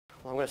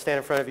Well, I'm going to stand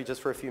in front of you just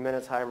for a few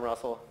minutes. Hi, I'm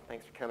Russell.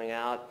 Thanks for coming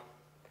out.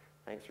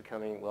 Thanks for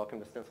coming. Welcome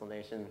to Stencil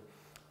Nation.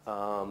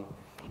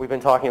 We've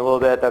been talking a little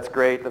bit. That's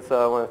great. That's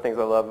one of the things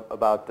I love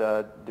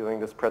about doing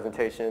this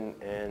presentation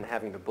and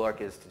having the book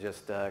is to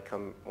just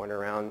come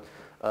wander around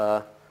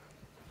the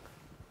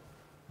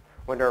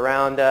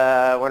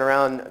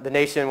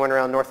nation, wander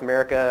around North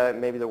America,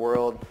 maybe the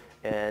world,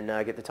 and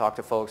get to talk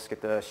to folks,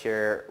 get to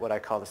share what I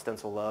call the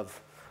stencil love.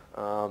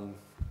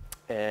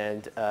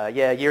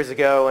 Yeah, years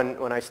ago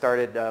when I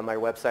started my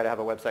website, I have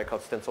a website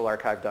called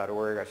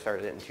stencilarchive.org. I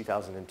started it in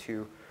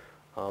 2002.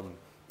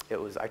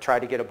 I tried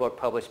to get a book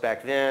published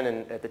back then,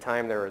 and at the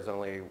time there was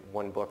only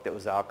one book that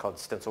was out called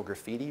Stencil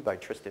Graffiti by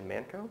Tristan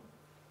Manco.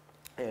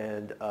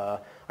 And I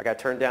got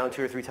turned down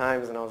 2 or 3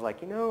 times, and I was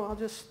like, you know, I'll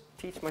just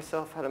teach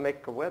myself how to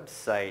make a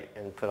website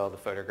and put all the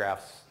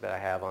photographs that I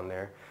have on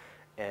there.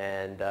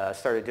 And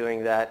started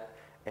doing that.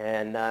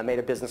 And made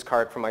a business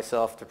card for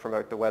myself to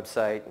promote the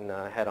website, and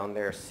had on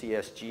there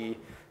CSG,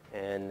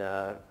 and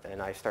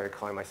I started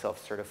calling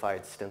myself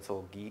Certified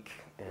Stencil Geek.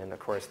 And of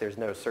course, there's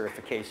no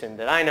certification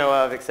that I know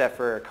of except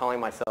for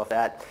calling myself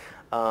that.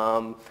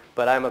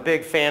 But I'm a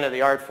big fan of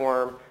the art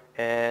form,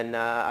 and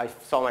I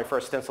saw my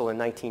first stencil in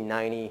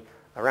 1990,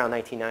 around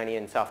 1990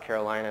 in South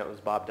Carolina. It was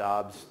Bob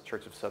Dobbs'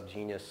 Church of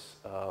Subgenius,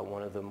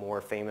 one of the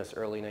more famous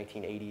early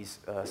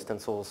 1980s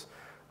stencils.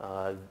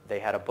 They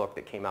had a book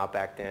that came out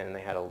back then, and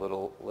they had a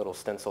little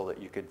stencil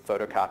that you could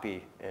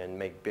photocopy and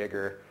make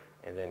bigger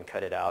and then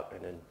cut it out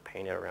and then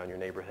paint it around your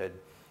neighborhood.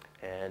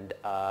 And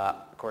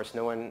of course,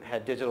 no one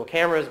had digital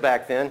cameras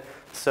back then,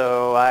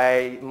 so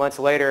months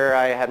later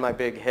I had my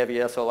big heavy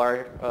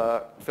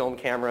SLR film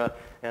camera,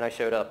 and I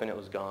showed up and it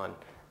was gone.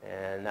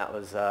 And that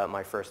was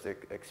my first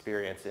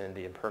experience in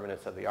the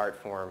impermanence of the art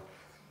form.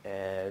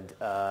 And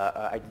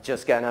I'd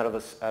just gotten out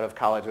of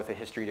college with a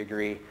history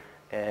degree.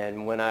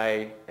 And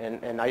I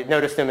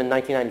noticed them in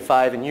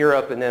 1995 in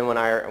Europe, and then when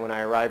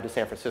I arrived to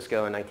San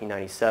Francisco in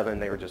 1997,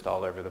 they were just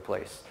all over the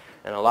place.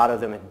 And a lot of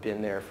them had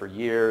been there for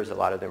years. A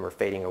lot of them were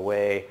fading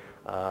away.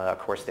 Of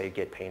course, they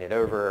get painted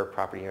over.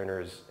 Property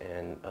owners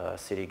and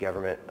city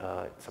government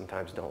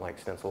sometimes don't like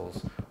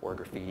stencils or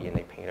graffiti, and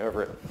they paint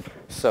over it.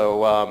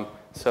 So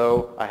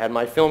I had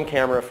my film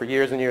camera for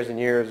years and years and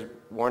years,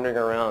 wandering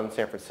around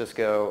San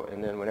Francisco,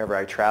 and then whenever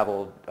I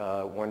traveled,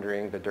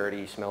 wandering the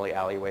dirty, smelly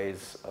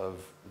alleyways of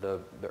the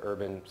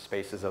urban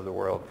spaces of the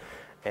world,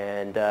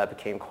 and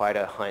became quite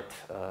a hunt,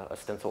 a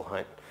stencil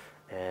hunt.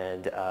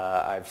 And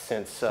I've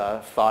since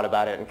thought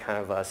about it in kind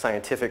of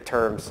scientific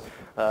terms,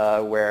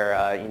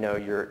 where you know,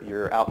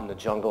 you're out in the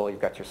jungle, you've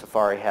got your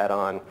safari hat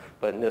on,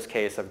 but in this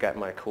case I've got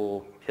my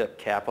cool hip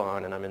cap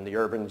on, and I'm in the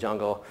urban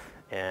jungle,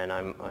 and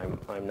I'm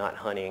not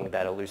hunting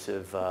that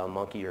elusive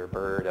monkey or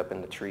bird up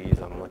in the trees.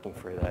 I'm looking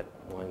for that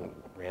one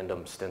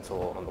random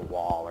stencil on the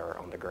wall or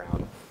on the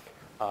ground.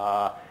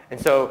 And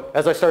so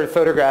as I started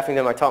photographing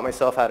them, I taught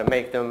myself how to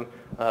make them.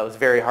 It was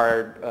very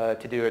hard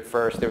to do at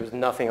first. There was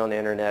nothing on the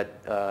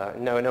internet,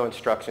 no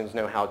instructions,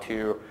 no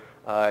how-to.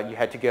 I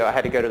had to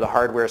go to the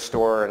hardware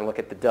store and look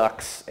at the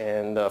ducks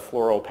and the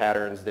floral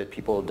patterns that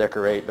people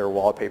decorate their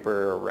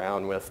wallpaper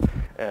around with.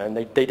 And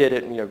they did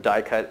it, you know,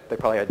 die cut. They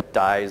probably had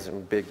dies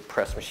and big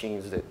press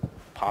machines that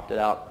popped it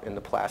out in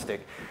the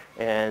plastic,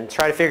 and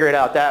try to figure it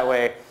out that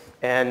way.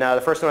 And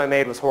the first one I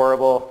made was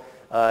horrible.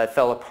 It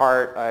fell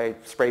apart.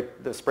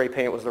 The spray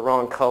paint was the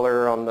wrong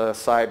color on the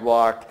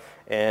sidewalk,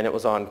 and it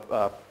was on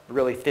a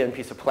really thin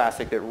piece of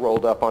plastic that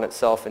rolled up on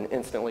itself and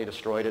instantly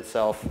destroyed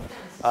itself.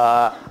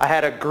 I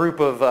had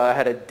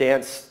a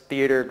dance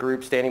theater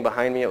group standing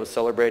behind me. It was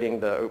celebrating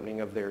the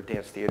opening of their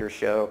dance theater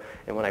show,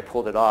 and when I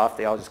pulled it off,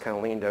 they all just kind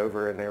of leaned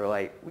over and they were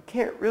like, "We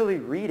can't really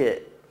read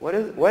it. What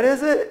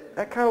is it?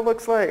 That kind of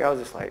looks like." I was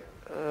just like,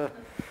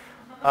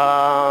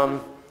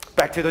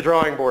 back to the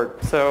drawing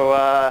board.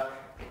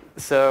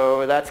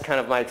 So that's kind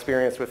of my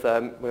experience with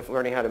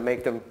learning how to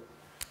make them.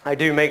 I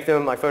do make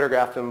them. I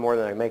photograph them more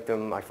than I make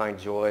them. I find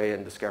joy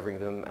in discovering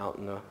them out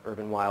in the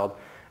urban wild.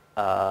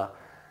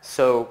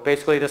 So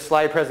basically this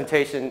slide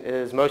presentation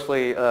is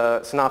mostly a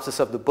synopsis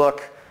of the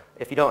book.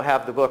 If you don't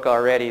have the book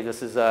already,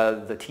 this is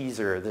the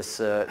teaser. This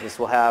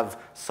will have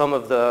some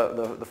of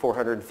the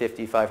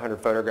 450, 500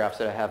 photographs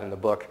that I have in the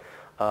book.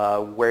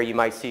 Where you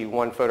might see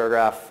one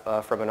photograph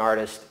from an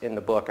artist in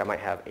the book, I might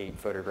have 8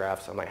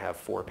 photographs. I might have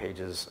 4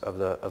 pages of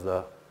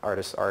the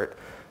artist's art.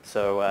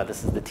 So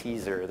this is the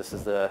teaser. This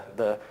is the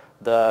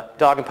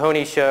dog and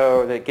pony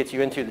show that gets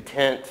you into the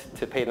tent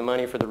to pay the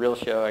money for the real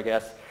show, I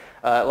guess.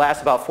 It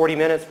lasts about 40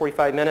 minutes,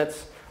 45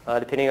 minutes,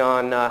 depending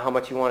on how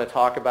much you want to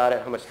talk about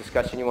it, how much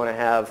discussion you want to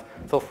have.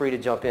 Feel free to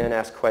jump in,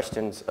 ask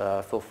questions.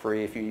 Feel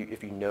free, if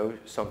you know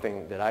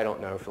something that I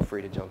don't know, feel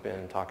free to jump in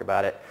and talk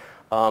about it.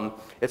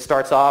 It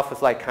starts off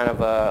with like kind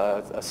of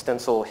a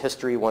stencil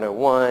history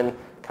 101,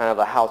 kind of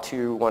a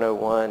how-to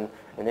 101,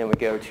 and then we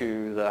go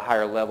to the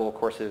higher level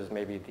courses,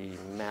 maybe the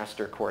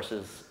master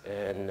courses,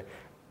 and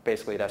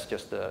basically that's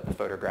just the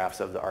photographs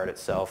of the art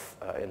itself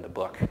in the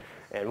book.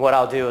 And what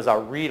I'll do is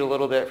I'll read a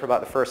little bit for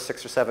about the first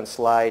 6 or 7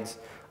 slides.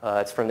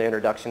 It's from the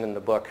introduction in the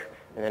book,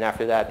 And then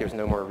after that, there's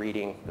no more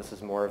reading. This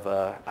is more of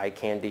a eye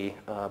candy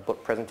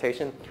book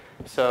presentation.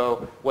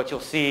 So what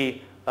you'll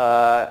see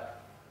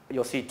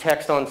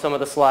text on some of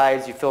the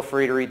slides. You feel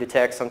free to read the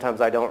text. Sometimes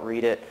I don't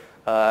read it.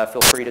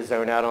 Feel free to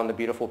zone out on the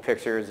beautiful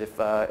pictures if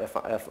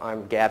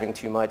I'm gabbing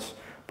too much.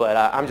 But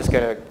I'm just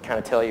going to kind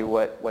of tell you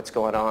what's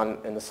going on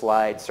in the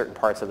slide, certain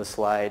parts of the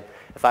slide.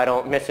 If I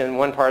don't mention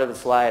one part of the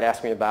slide,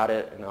 ask me about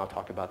it, and I'll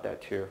talk about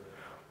that too.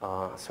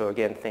 So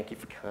again, thank you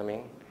for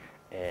coming.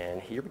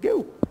 And here we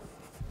go.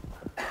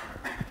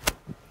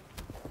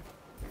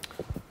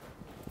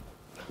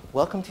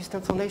 Welcome to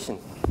Stencil Nation.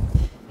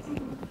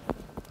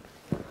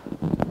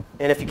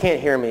 And if you can't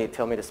hear me,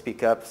 tell me to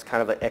speak up. It's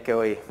kind of an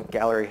echoey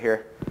gallery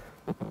here.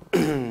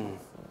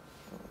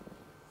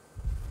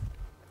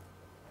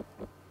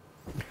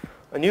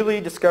 A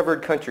newly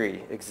discovered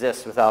country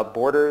exists without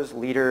borders,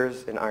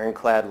 leaders, and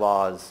ironclad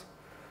laws.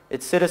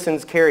 Its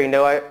citizens carry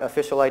no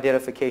official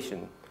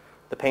identification.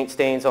 The paint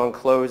stains on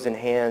clothes and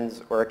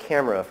hands or a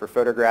camera for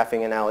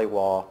photographing an alley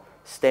wall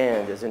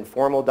stand as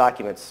informal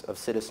documents of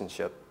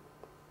citizenship.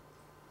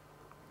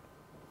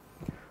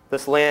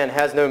 This land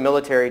has no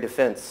military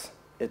defense.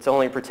 Its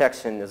only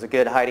protection is a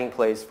good hiding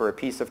place for a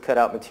piece of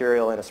cutout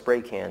material and a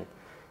spray can,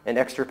 and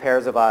extra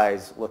pairs of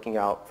eyes looking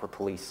out for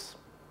police.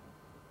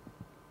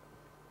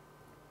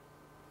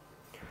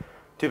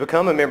 To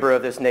become a member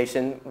of this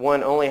nation,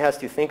 one only has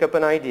to think up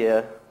an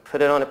idea,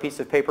 put it on a piece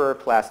of paper or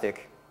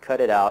plastic, cut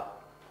it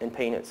out, and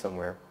paint it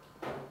somewhere.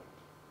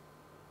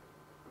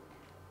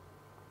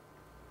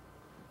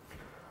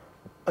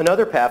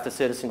 Another path to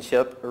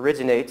citizenship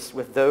originates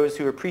with those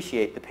who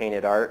appreciate the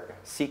painted art,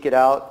 seek it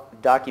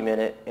out, document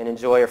it, and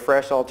enjoy a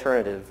fresh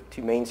alternative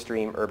to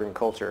mainstream urban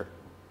culture.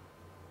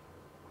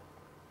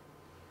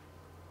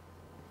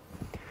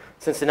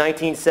 Since the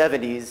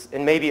 1970s,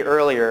 and maybe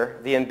earlier,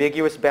 the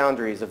ambiguous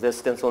boundaries of this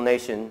stencil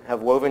nation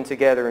have woven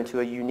together into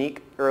a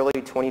unique early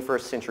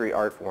 21st century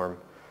art form.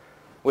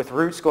 With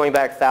roots going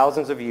back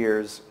thousands of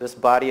years, this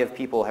body of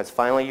people has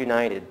finally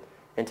united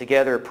and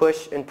together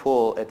push and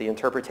pull at the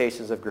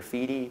interpretations of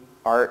graffiti,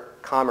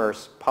 art,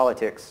 commerce,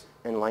 politics,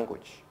 and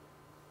language.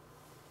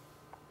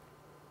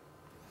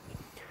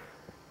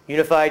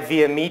 Unified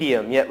via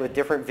medium, yet with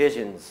different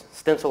visions,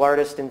 stencil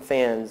artists and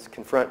fans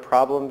confront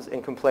problems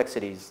and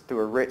complexities through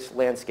a rich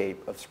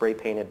landscape of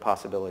spray-painted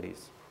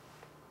possibilities.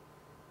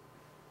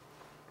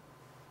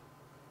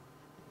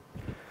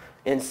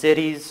 In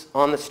cities,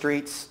 on the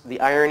streets,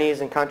 the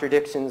ironies and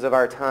contradictions of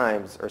our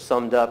times are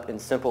summed up in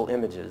simple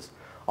images,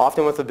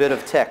 often with a bit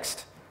of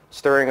text,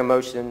 stirring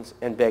emotions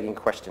and begging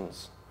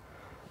questions.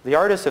 The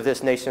artists of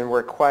this nation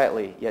work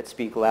quietly, yet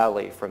speak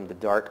loudly from the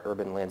dark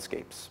urban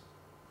landscapes.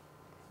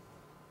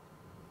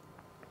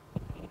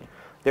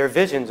 Their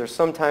visions are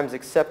sometimes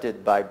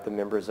accepted by the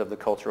members of the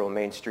cultural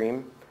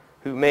mainstream,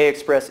 who may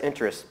express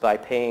interest by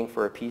paying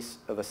for a piece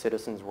of a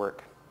citizen's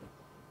work.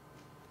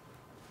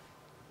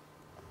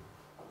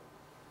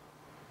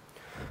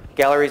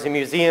 Galleries and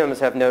museums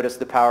have noticed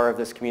the power of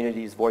this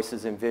community's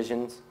voices and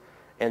visions,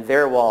 and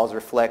their walls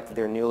reflect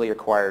their newly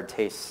acquired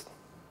tastes.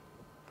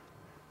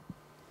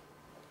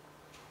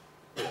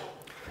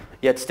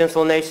 Yet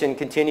Stencil Nation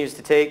continues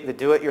to take the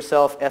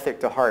do-it-yourself ethic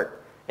to heart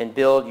and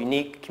build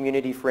unique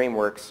community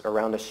frameworks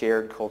around a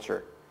shared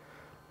culture.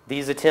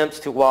 These attempts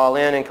to wall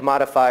in and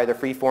commodify the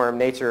free-form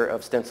nature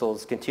of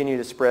stencils continue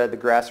to spread the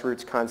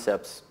grassroots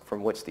concepts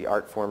from which the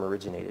art form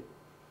originated.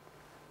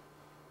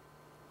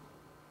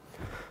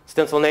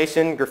 Stencil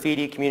Nation,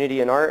 Graffiti,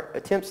 Community, and Art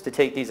attempts to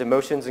take these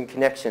emotions and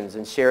connections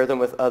and share them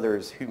with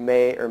others who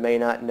may or may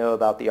not know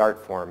about the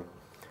art form.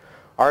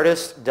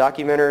 Artists,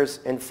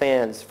 documenters, and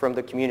fans from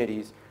the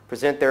communities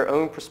present their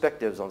own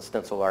perspectives on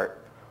stencil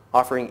art,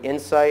 offering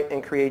insight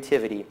and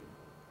creativity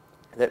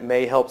that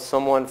may help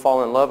someone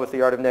fall in love with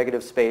the art of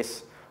negative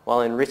space while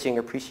enriching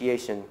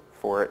appreciation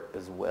for it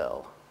as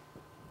well.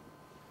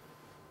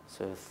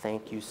 So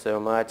thank you so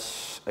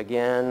much.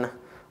 Again,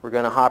 we're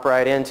going to hop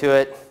right into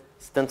it.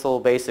 Stencil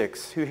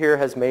basics. Who here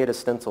has made a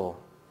stencil?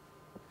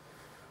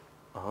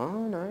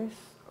 Oh, nice.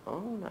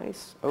 Oh,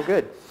 nice. Oh,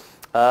 good.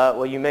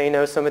 Well, you may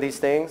know some of these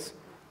things.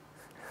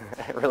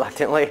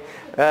 Reluctantly.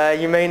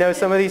 You may know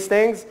some of these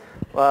things.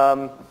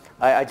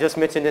 I just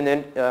mentioned in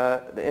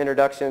the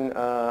introduction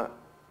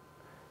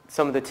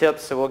some of the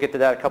tips, so we'll get to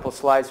that a couple of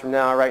slides from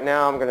now. Right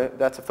now,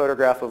 that's a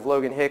photograph of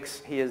Logan Hicks.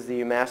 He is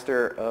the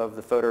master of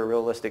the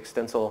photorealistic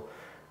stencil.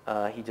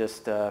 He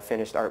just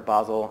finished Art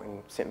Basel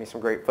and sent me some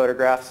great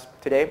photographs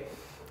today.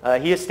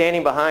 He is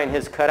standing behind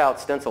his cutout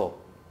stencil.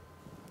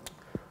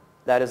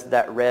 That is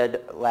that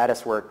red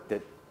lattice work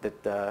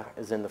that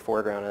is in the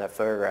foreground of that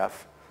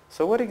photograph.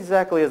 So what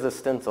exactly is a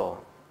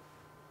stencil?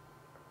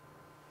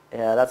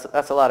 Yeah,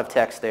 that's a lot of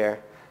text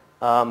there.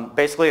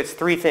 Basically, it's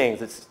three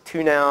things. It's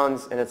two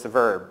nouns and it's a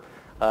verb.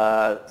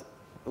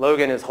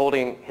 Logan is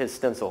holding his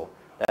stencil.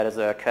 That is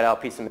a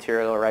cutout piece of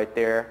material right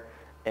there.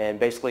 And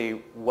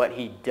basically what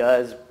he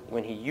does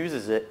when he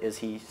uses it is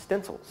he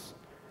stencils.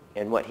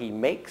 And what he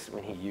makes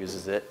when he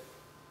uses it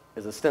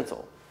is a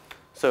stencil.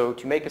 So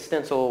to make a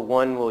stencil,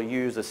 one will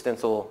use a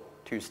stencil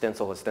to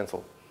stencil a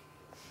stencil.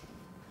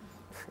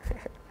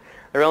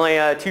 There are only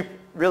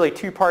really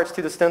two parts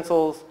to the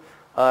stencils.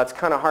 It's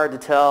kind of hard to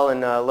tell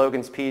in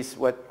Logan's piece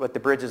what the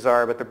bridges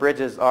are, but the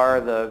bridges are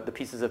the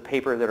pieces of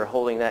paper that are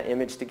holding that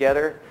image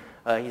together.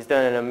 He's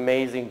done an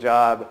amazing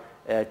job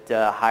at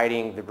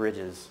hiding the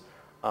bridges.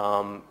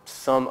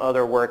 Some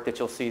other work that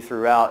you'll see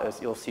throughout is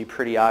you'll see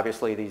pretty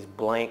obviously these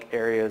blank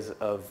areas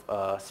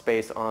of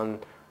space on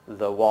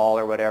the wall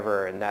or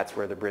whatever, and that's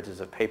where the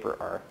bridges of paper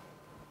are.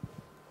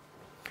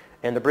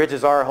 And the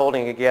bridges are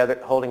holding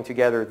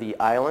together the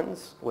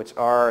islands, which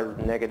are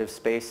the negative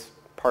space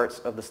parts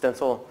of the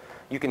stencil.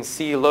 You can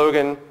see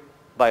Logan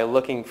by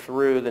looking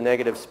through the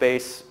negative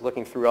space,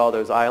 looking through all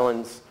those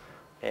islands.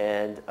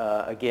 And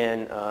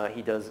again,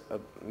 he does an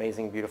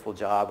amazing, beautiful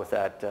job with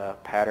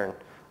that pattern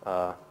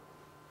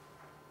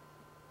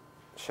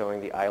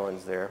showing the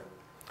islands there.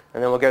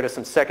 And then we'll go to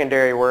some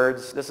secondary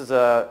words. This is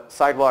a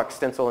sidewalk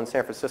stencil in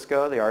San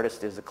Francisco. The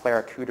artist is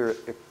Claracuda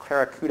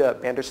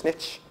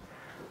Bandersnitch.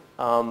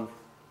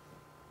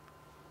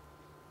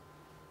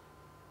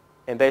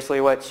 And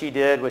basically what she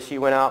did was she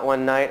went out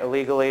one night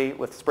illegally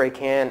with a spray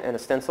can and a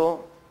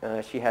stencil.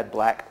 She had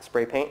black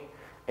spray paint,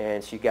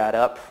 and she got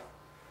up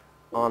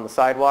on the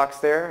sidewalks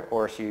there,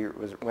 or she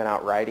went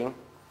out riding.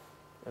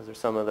 Those are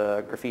some of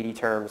the graffiti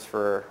terms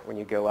for when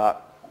you go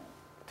out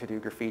to do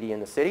graffiti in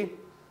the city.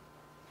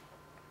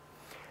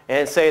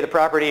 And say the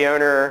property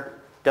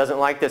owner doesn't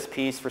like this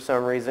piece for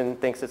some reason,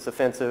 thinks it's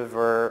offensive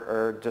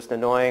or just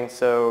annoying,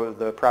 so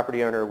the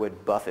property owner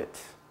would buff it.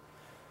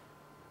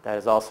 That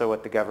is also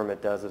what the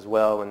government does as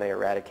well when they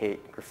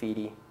eradicate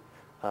graffiti.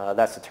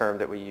 That's the term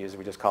that we use.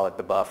 We just call it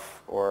the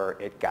buff, or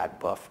it got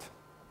buffed.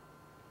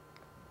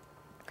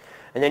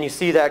 And then you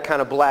see that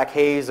kind of black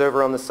haze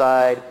over on the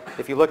side.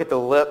 If you look at the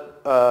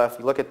lip, if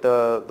you look at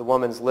the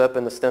woman's lip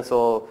in the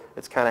stencil,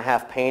 it's kind of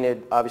half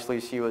painted. Obviously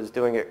she was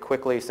doing it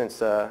quickly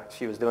since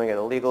she was doing it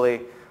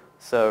illegally.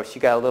 So she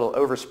got a little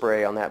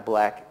overspray on that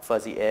black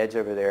fuzzy edge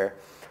over there.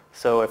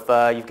 So if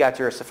you've got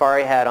your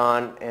safari hat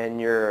on and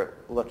you're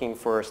looking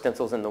for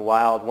stencils in the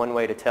wild, one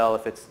way to tell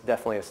if it's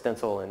definitely a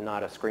stencil and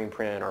not a screen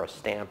print or a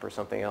stamp or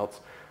something else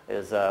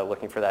is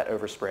looking for that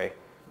overspray.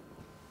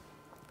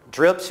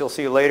 Drips, you'll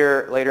see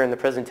later in the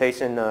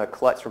presentation,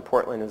 Klutz from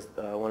Portland is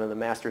one of the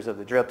masters of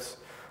the drips.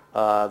 The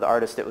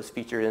artist that was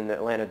featured in the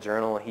Atlanta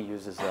Journal, he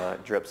uses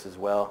drips as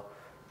well.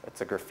 It's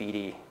a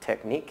graffiti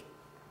technique.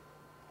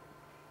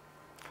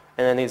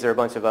 And then these are a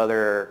bunch of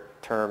other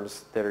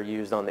terms that are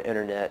used on the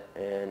internet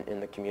and in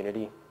the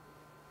community.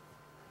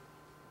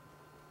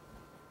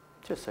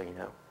 Just so you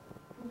know.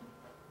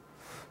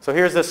 So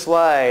here's the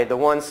slide, the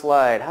one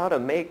slide, how to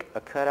make a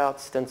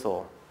cutout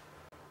stencil.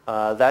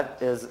 That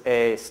is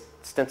a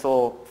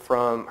stencil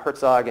from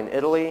Herzog in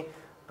Italy.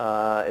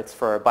 It's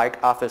for a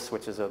bike office,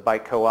 which is a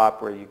bike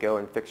co-op where you go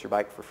and fix your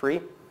bike for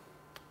free.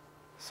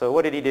 So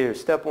what did he do?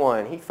 Step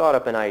one, he thought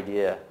up an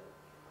idea.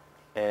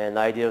 And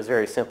the idea was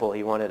very simple.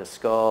 He wanted a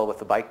skull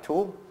with a bike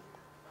tool.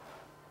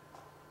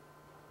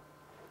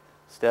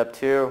 Step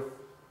two,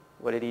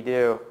 what did he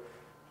do?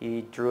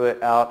 He drew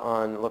it out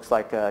on, looks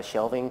like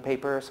shelving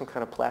paper, some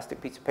kind of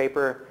plastic piece of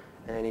paper,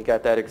 and he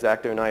got that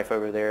X-Acto knife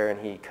over there and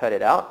he cut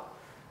it out.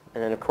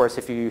 And then of course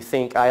if you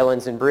think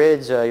islands and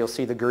bridge, you'll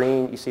see the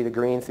green, you see the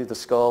green through the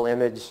skull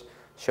image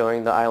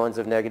showing the islands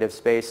of negative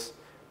space.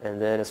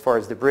 And then as far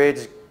as the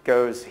bridge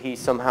goes, he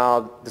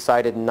somehow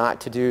decided not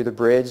to do the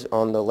bridge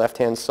on the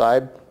left-hand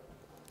side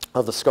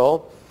of the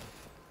skull.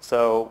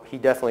 So he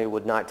definitely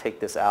would not take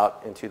this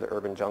out into the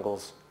urban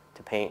jungles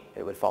to paint.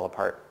 It would fall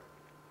apart.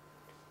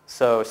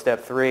 So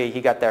step three, he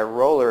got that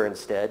roller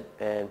instead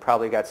and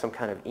probably got some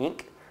kind of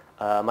ink.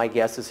 My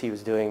guess is he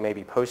was doing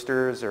maybe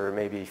posters or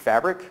maybe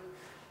fabric.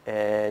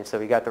 And so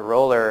he got the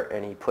roller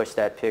and he pushed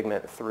that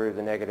pigment through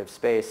the negative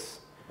space.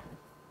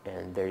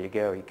 And there you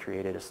go, he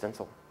created a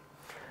stencil.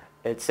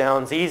 It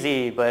sounds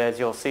easy, but as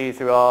you'll see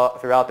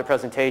throughout the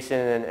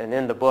presentation and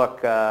in the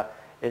book,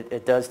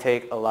 it does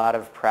take a lot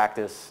of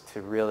practice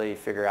to really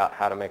figure out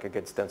how to make a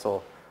good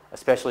stencil,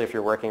 especially if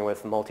you're working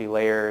with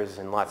multi-layers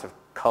and lots of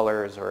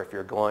colors, or if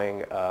you're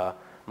going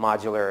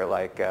modular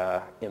like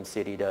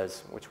emCity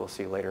does, which we'll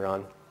see later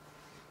on.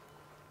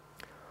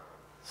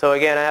 So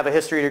again, I have a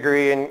history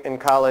degree in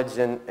college,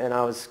 and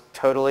I was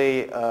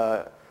totally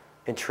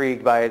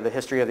intrigued by the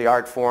history of the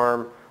art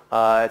form.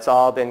 It's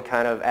all been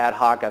kind of ad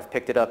hoc. I've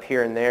picked it up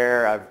here and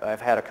there.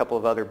 I've had a couple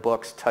of other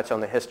books touch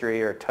on the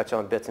history or touch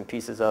on bits and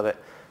pieces of it.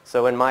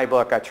 So in my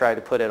book, I tried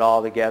to put it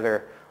all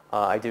together.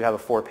 I do have a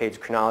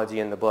 4-page chronology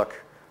in the book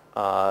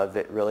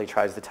that really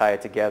tries to tie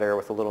it together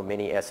with a little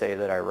mini essay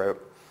that I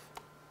wrote.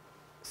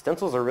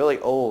 Stencils are really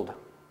old.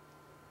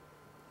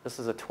 This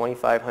is a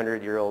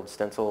 2,500-year-old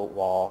stencil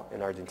wall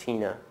in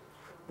Argentina.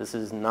 This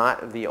is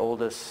not the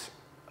oldest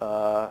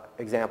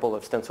example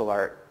of stencil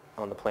art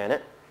on the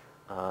planet.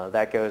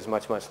 That goes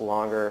much, much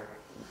longer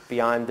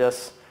beyond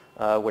this,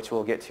 which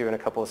we'll get to in a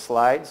couple of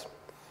slides.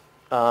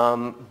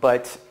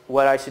 But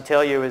what I should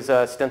tell you is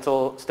hand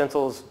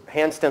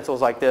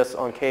stencils like this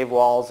on cave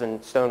walls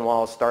and stone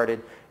walls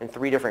started in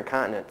 3 different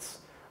continents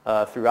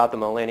throughout the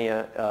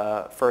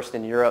millennia, first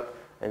in Europe,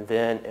 and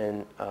then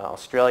in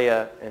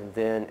Australia, and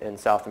then in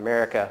South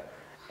America.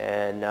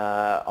 and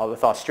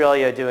with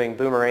Australia doing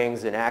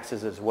boomerangs and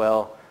axes as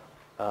well.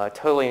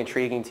 Totally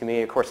intriguing to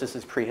me. Of course, this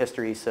is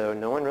prehistory, so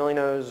no one really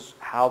knows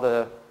how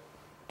the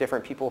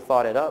different people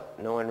thought it up.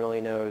 No one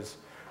really knows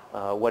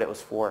what it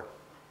was for.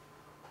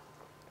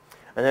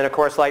 And then, of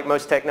course, like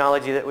most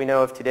technology that we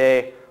know of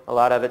today, a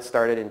lot of it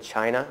started in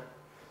China.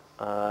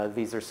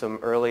 These are some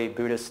early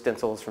Buddhist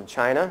stencils from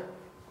China,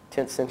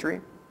 10th century.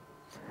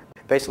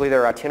 Basically,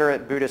 they're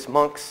itinerant Buddhist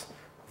monks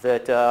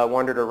that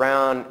wandered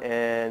around,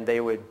 and they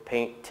would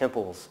paint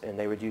temples, and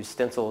they would use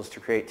stencils to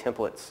create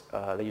templates.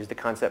 They used a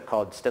concept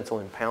called stencil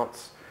and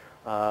pounce,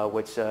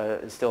 which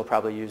is still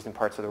probably used in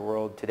parts of the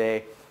world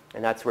today.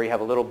 And that's where you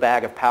have a little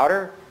bag of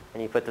powder,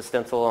 and you put the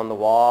stencil on the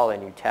wall,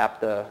 and you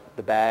tap the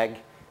bag,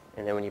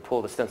 and then when you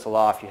pull the stencil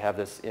off, you have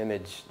this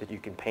image that you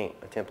can paint,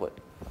 a template.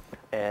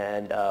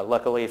 And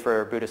luckily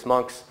for Buddhist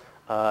monks,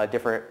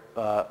 different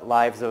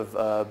lives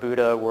of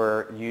Buddha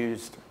were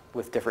used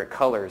with different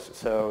colors.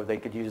 So they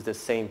could use this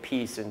same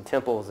piece in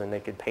temples, and they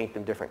could paint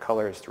them different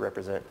colors to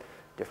represent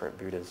different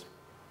Buddhas.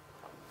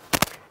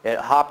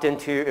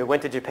 It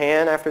went to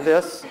Japan after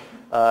this.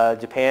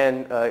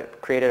 Japan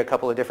created a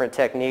couple of different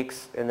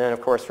techniques, and then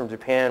of course from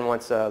Japan,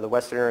 once the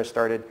Westerners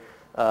started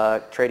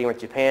trading with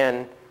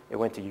Japan, it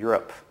went to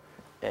Europe.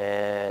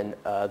 And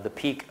the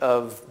peak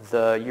of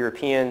the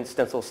European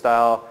stencil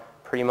style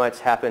pretty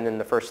much happened in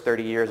the first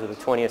 30 years of the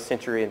 20th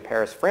century in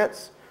Paris,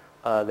 France.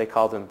 They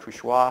called them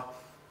poussoirs.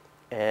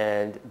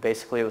 And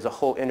basically it was a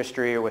whole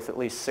industry with at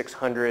least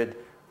 600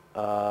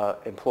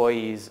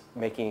 employees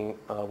making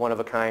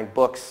one-of-a-kind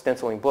books,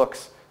 stenciling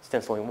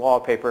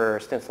wallpaper,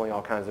 stenciling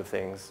all kinds of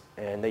things.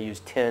 And they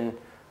used 10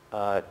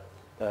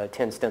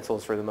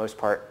 stencils for the most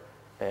part,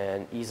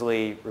 and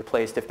easily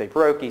replaced if they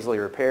broke, easily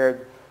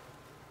repaired.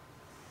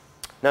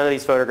 None of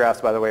these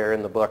photographs, by the way, are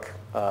in the book,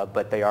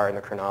 but they are in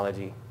the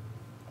chronology.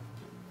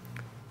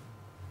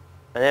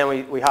 And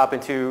then we hop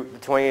into the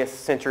 20th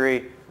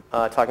century,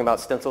 talking about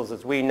stencils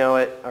as we know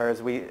it, or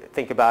as we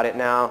think about it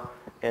now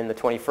in the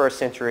 21st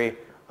century.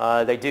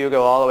 They do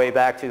go all the way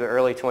back to the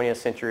early 20th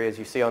century. As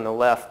you see on the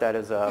left, that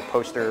is a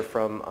poster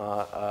from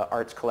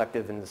Arts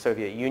Collective in the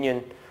Soviet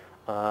Union.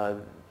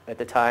 At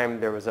the time,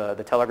 there was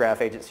the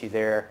telegraph agency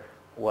there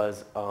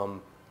was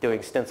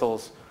doing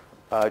stencils,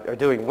 or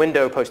doing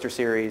window poster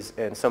series,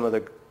 and some of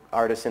the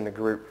artists in the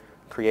group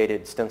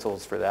created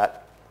stencils for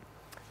that.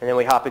 And then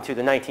we hop into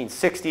the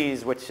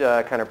 1960s, which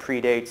kind of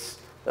predates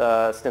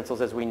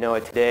stencils as we know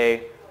it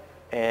today.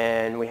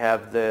 And we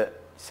have the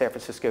San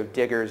Francisco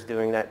Diggers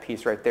doing that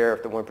piece right there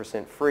with the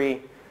 1%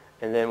 free.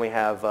 And then we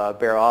have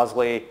Bear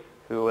Osley,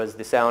 who was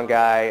the sound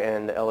guy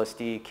and the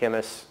LSD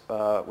chemist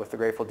with the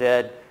Grateful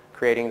Dead,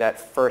 creating that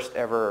first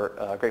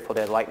ever Grateful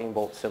Dead lightning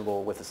bolt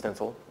symbol with a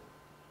stencil.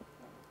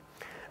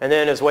 And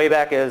then as way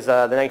back as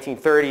the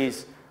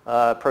 1930s,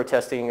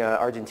 protesting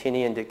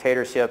Argentinian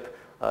dictatorship,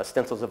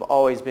 stencils have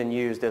always been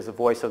used as a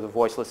voice of the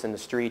voiceless in the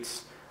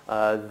streets.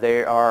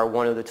 They are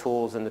one of the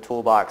tools in the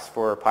toolbox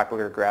for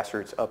popular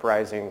grassroots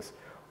uprisings,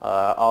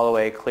 all the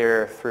way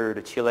clear through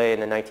to Chile in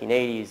the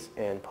 1980s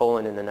and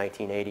Poland in the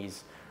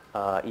 1980s,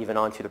 even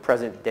on to the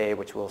present day,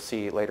 which we'll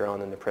see later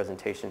on in the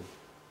presentation.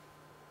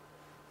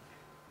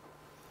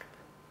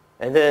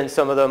 And then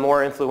some of the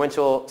more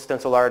influential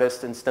stencil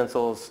artists and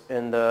stencils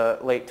in the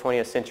late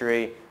 20th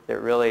century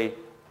that really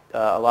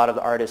a lot of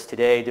the artists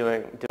today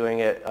doing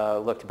it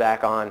looked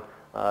back on.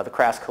 The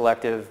Crass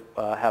Collective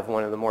have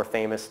one of the more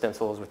famous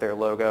stencils with their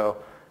logo,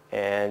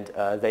 and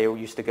they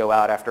used to go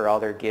out after all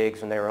their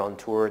gigs when they were on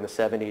tour in the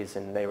 70s,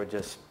 and they would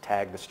just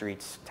tag the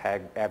streets,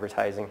 tag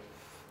advertising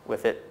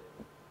with it.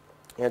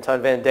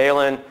 Anton van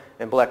Dalen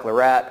and Blek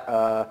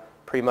Lerat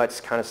pretty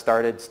much kind of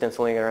started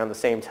stenciling around the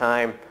same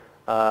time.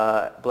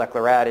 Blek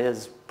Lerat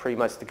is pretty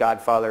much the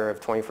godfather of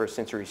 21st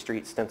century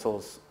street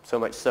stencils, so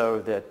much so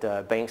that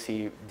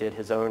Banksy did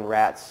his own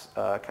rats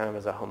kind of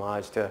as a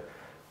homage to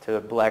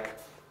Blek.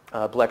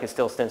 Blek is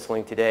still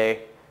stenciling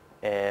today,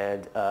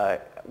 and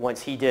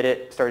once he did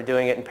it, started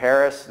doing it in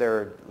Paris, there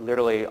were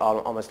literally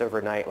almost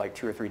overnight like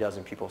 2 or 3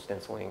 dozen people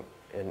stenciling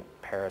in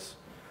Paris.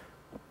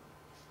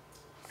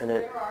 And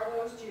then, where are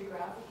those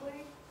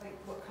geographically? Like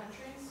what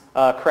countries?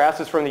 Crass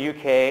is from the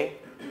UK.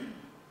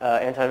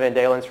 Anton van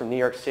Dalen's from New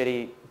York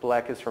City,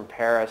 Blek is from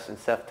Paris, and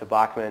Seth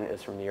Bachman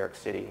is from New York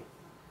City.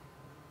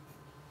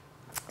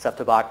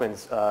 Seth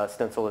Bachman's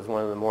stencil is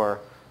one of the more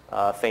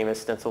famous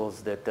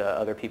stencils that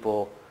other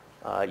people,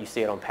 you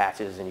see it on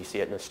patches and you see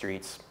it in the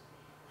streets.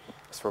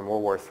 It's from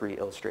World War III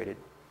Illustrated.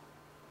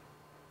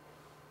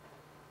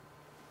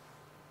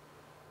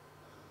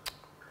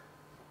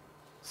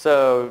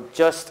 So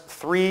just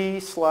 3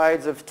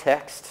 slides of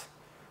text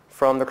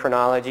from the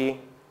chronology,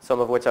 some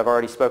of which I've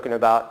already spoken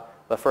about.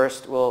 But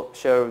first we'll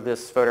show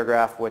this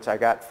photograph, which I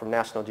got from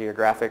National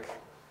Geographic.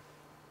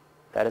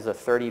 That is a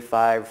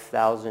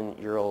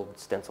 35,000-year-old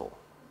stencil.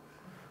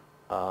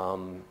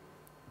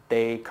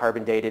 They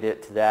carbon dated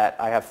it to that.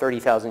 I have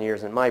 30,000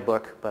 years in my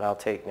book, but I'll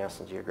take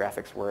National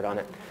Geographic's word on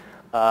it.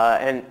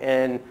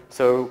 And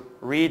so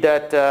read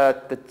that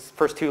the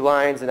first 2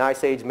 lines, an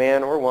Ice Age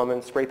man or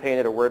woman spray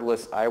painted a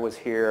wordless "I was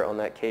here" on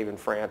that cave in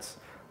France.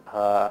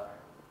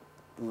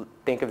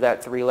 think of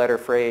that three-letter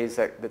phrase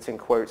that's in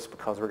quotes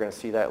because we're going to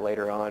see that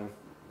later on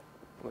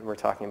when we're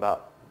talking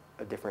about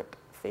a different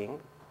thing.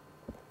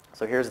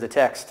 So here's the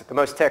text, the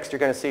most text you're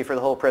going to see for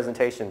the whole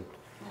presentation.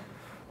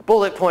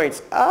 Bullet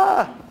points.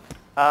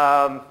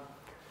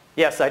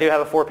 Yes, I do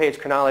have a 4-page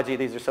chronology.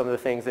 These are some of the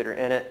things that are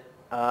in it.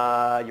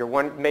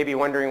 You're maybe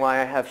wondering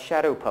why I have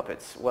shadow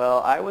puppets.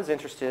 Well, I was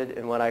interested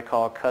in what I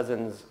call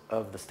cousins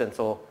of the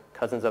stencil,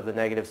 cousins of the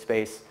negative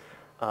space.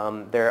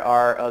 There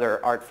are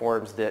other art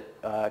forms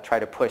that try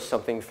to push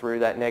something through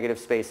that negative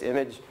space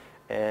image.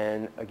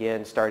 And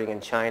again, starting in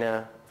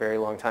China, a very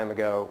long time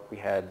ago, we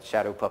had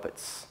shadow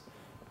puppets.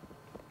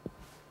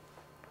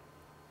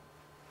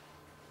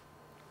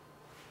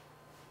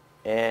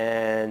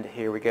 And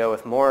here we go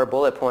with more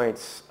bullet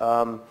points.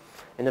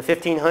 In the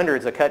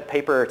 1500s, a cut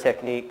paper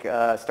technique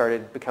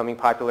started becoming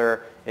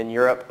popular in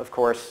Europe. Of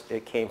course,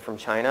 it came from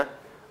China.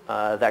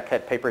 That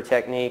cut paper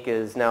technique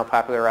is now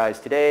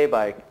popularized today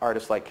by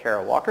artists like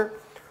Kara Walker.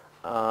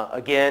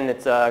 Again,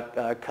 it's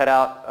a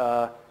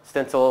cutout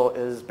stencil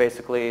is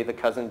basically the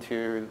cousin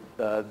to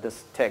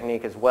this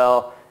technique as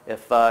well.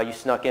 If you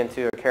snuck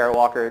into a Kara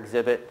Walker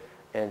exhibit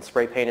and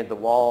spray painted the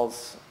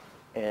walls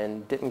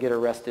and didn't get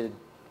arrested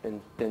and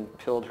then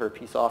peeled her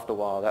piece off the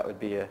wall, that would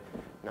be a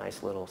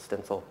nice little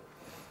stencil.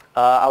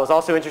 I was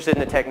also interested in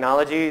the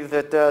technology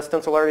that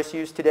stencil artists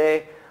use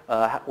today.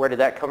 Where did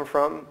that come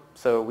from?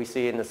 So we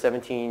see in the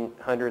 1700s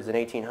and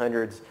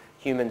 1800s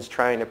humans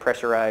trying to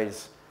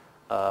pressurize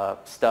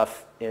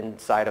stuff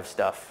inside of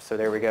stuff. So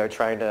there we go,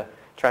 trying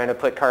to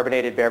put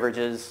carbonated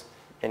beverages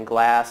in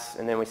glass,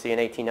 and then we see in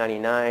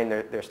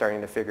 1899 they're starting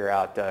to figure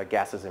out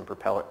gases and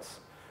propellants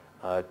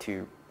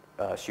to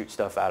shoot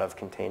stuff out of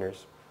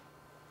containers.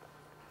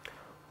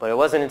 But it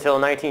wasn't until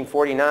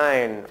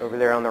 1949, over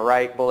there on the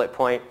right bullet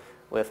point,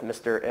 with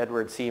Mr.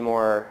 Edward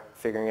Seymour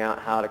figuring out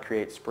how to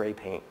create spray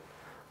paint.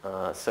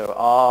 So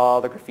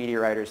all the graffiti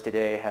writers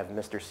today have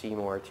Mr.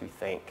 Seymour to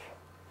thank.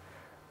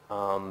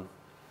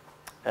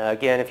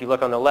 Again, if you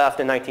look on the left,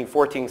 in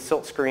 1914,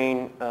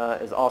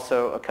 silkscreen is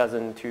also a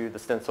cousin to the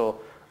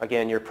stencil.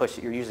 Again, you're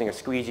using a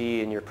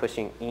squeegee and you're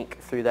pushing ink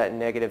through that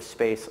negative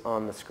space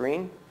on the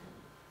screen.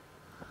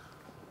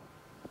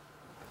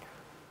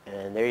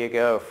 And there you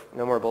go,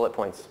 no more bullet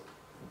points.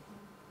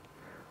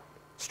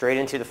 Straight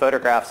into the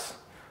photographs.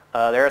 The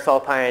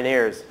aerosol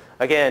pioneers.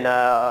 Again,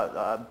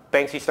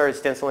 Banksy started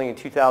stenciling in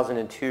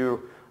 2002.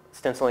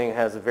 Stenciling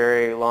has a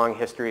very long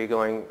history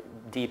going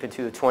deep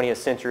into the 20th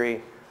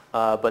century.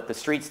 But the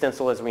street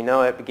stencil as we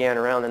know it began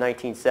around the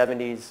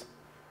 1970s.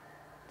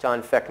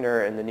 John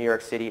Fechner in the New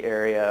York City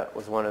area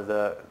was one of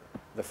the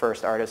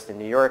first artists in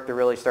New York to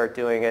really start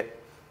doing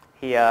it.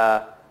 He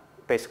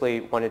basically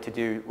wanted to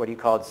do what he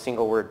called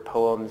single word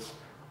poems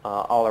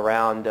all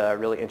around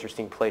really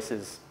interesting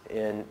places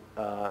in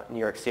New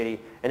York City.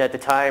 And at the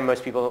time,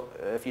 most people,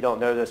 if you don't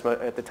know this,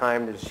 at the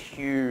time there's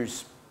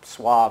huge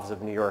swaths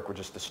of New York were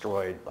just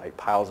destroyed, like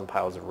piles and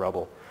piles of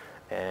rubble.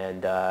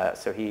 And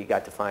so he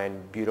got to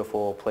find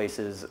beautiful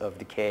places of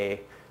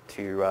decay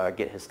to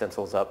get his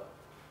stencils up.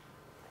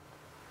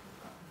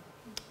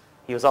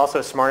 He was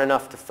also smart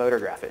enough to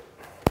photograph it.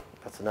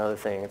 That's another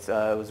thing. It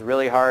was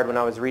really hard when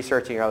I was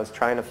researching. I was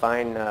trying to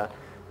find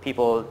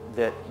people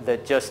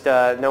that just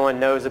no one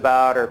knows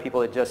about, or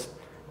people that just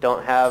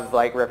don't have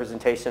like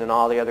representation in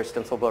all the other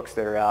stencil books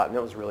that are out. And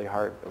it was really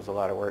hard. It was a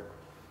lot of work.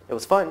 It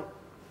was fun,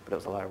 but it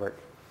was a lot of work.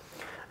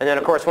 And then,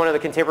 of course, one of the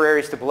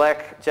contemporaries to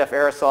Bleck, Jeff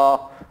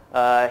Aerosol,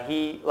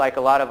 he, like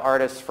a lot of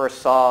artists, first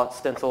saw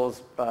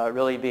stencils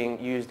really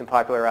being used and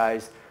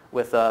popularized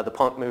with the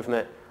punk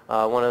movement.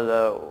 One of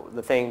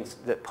the things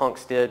that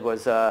punks did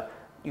was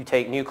you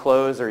take new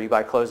clothes, or you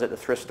buy clothes at the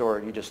thrift store,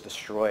 and you just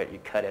destroy it. You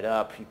cut it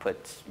up, you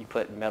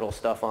put metal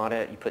stuff on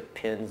it, you put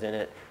pins in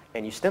it,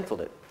 and you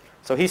stenciled it.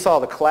 So he saw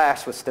the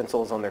Clash with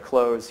stencils on their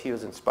clothes. He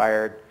was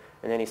inspired,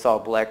 and then he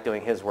saw Bleck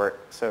doing his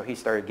work. So he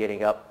started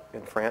getting up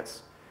in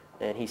France,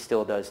 and he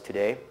still does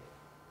today.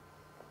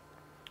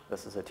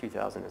 This is a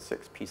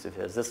 2006 piece of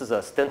his. This is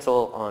a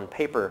stencil on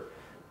paper,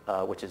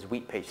 which is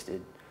wheat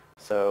pasted.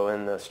 So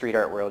in the street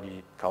art world,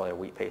 you call it a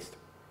wheat paste,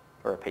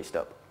 or a paste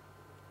up.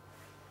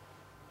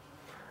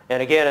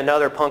 And again,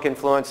 another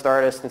punk-influenced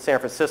artist in San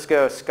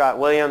Francisco, Scott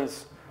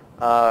Williams.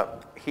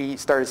 He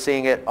started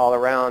seeing it all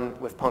around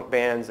with punk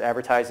bands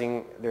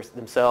advertising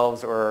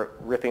themselves or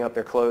ripping up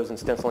their clothes and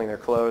stenciling their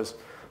clothes.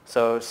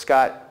 So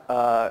Scott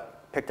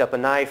picked up a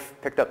knife,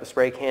 picked up a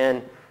spray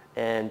can,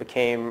 and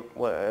became,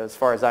 as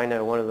far as I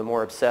know, one of the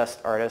more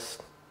obsessed artists.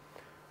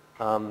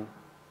 All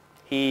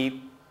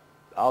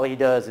he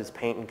does is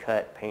paint and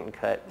cut,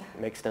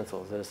 make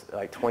stencils. It's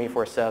like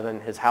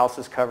 24/7. His house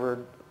is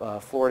covered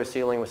floor to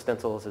ceiling with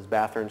stencils. His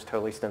bathroom's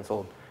totally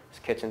stenciled. His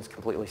kitchen's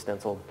completely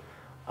stenciled.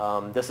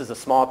 This is a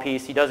small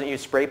piece. He doesn't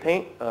use spray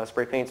paint.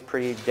 Spray paint's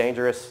pretty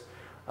dangerous.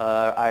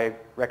 I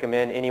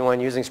recommend anyone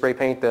using spray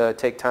paint to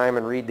take time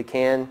and read the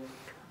can.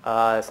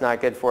 It's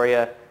not good for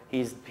you.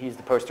 He's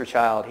the poster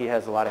child. He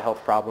has a lot of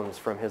health problems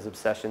from his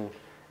obsession,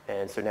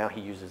 and so now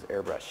he uses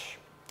airbrush.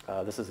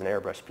 This is an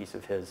airbrush piece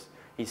of his.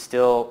 He's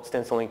still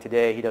stenciling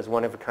today. He does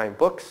one-of-a-kind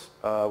books,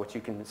 which you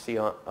can see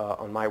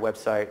on my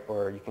website,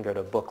 or you can go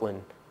to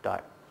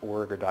bookland.org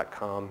or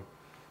 .com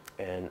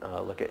and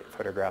look at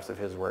photographs of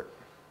his work.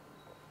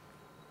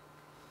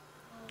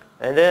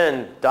 And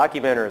then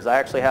documenters. I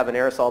actually have an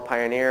aerosol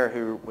pioneer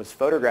who was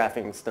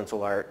photographing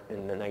stencil art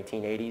in the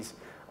 1980s.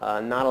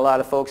 Not a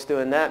lot of folks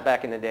doing that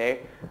back in the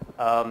day.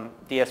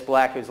 D.S.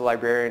 Black, who's a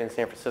librarian in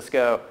San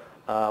Francisco,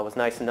 was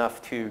nice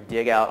enough to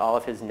dig out all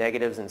of his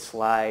negatives and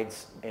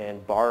slides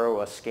and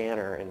borrow a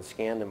scanner and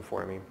scan them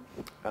for me.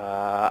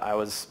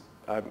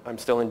 I'm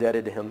still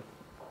indebted to him.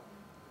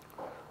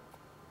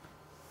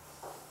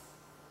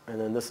 And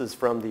then this is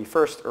from the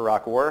first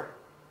Iraq War.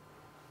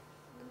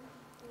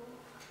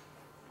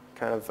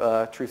 Kind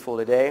of truthful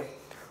today.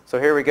 So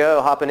here we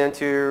go, hopping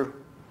into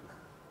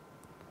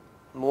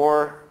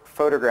more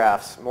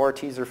photographs, more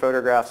teaser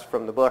photographs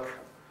from the book.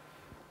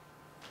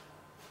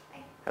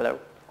 Hello.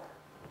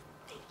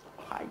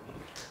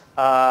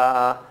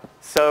 Hi.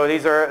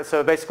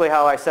 So basically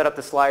how I set up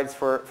the slides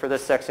for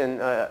this section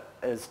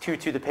is 2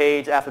 to the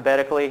page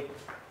alphabetically.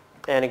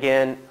 And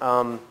again,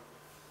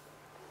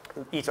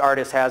 each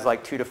artist has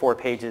like 2 to 4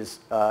 pages,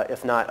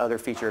 if not other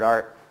featured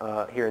art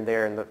here and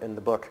there in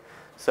the book.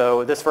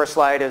 So this first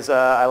slide is,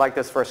 I like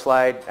this first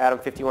slide, Adam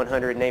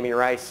 5100 and Amy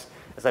Rice.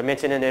 As I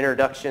mentioned in the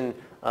introduction,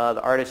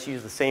 the artists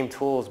use the same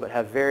tools but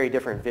have very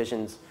different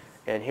visions.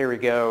 And here we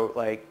go,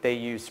 like they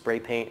use spray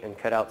paint and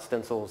cut out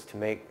stencils to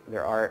make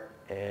their art,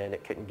 and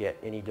it couldn't get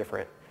any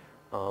different.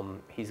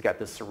 He's got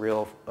this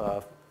surreal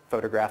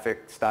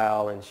photographic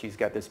style, and she's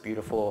got this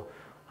beautiful,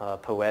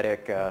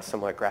 poetic,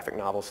 somewhat graphic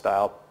novel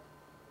style.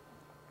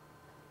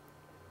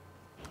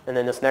 And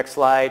then this next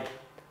slide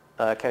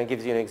kind of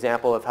gives you an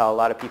example of how a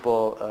lot of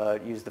people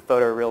use the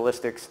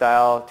photorealistic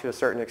style to a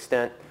certain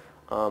extent,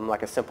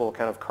 like a simple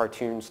kind of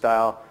cartoon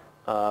style.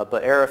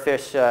 But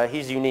Aerofish,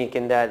 he's unique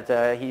in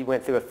that he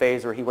went through a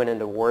phase where he went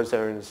into war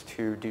zones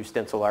to do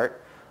stencil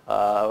art,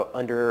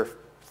 under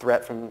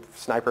threat from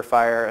sniper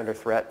fire, under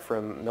threat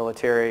from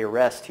military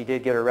arrest. He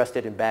did get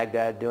arrested in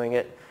Baghdad doing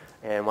it,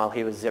 and while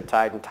he was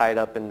zip-tied and tied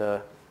up in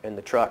the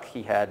truck,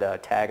 he had a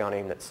tag on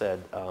him that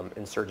said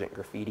insurgent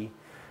graffiti.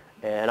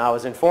 And I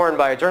was informed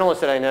by a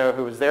journalist that I know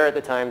who was there at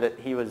the time that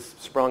he was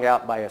sprung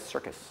out by a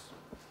circus.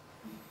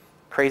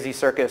 Crazy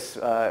circus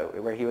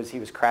where he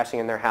was crashing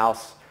in their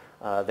house.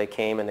 They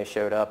came and they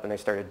showed up and they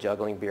started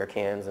juggling beer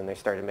cans and they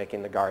started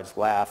making the guards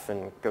laugh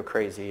and go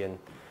crazy, and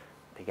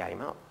they got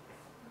him out.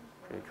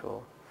 Pretty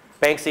cool.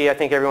 Banksy, I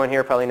think everyone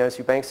here probably knows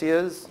who Banksy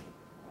is.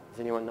 Does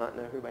anyone not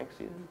know who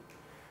Banksy is?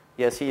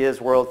 Yes, he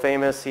is world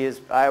famous. He is,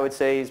 I would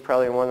say he's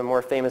probably one of the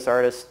more famous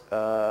artists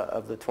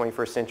of the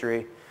 21st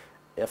century,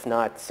 if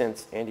not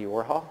since Andy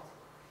Warhol.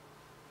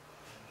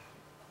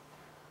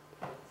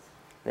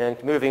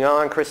 And moving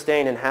on,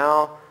 Christine and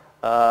Hal,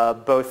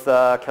 both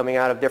coming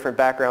out of different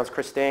backgrounds.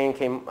 Christine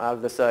came out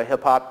of this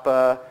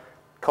hip-hop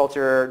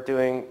culture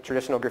doing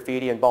traditional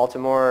graffiti in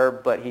Baltimore,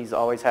 but he's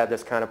always had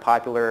this kind of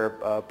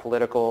popular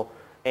political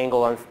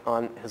angle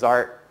on his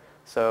art.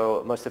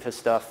 So most of his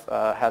stuff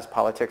has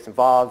politics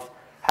involved.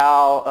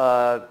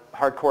 Hal,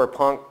 hardcore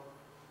punk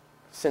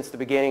since the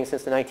beginning,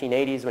 since the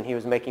 1980s when he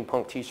was making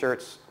punk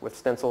t-shirts with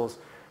stencils.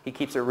 He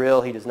keeps it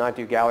real. He does not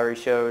do gallery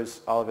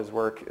shows. All of his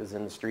work is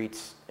in the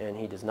streets, and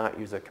he does not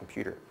use a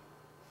computer.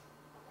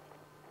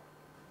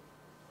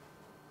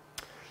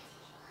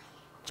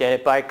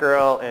 Janet Bike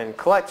Girl and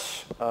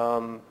Clutch.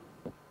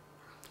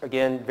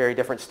 Again, very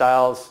different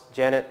styles.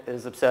 Janet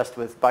is obsessed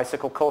with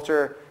bicycle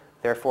culture.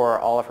 Therefore,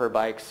 all of her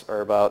bikes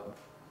are about,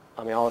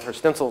 all of her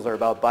stencils are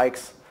about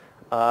bikes.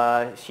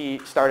 She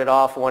started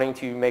off wanting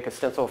to make a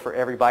stencil for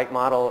every bike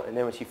model, and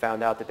then when she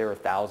found out that there were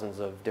thousands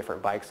of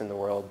different bikes in the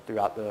world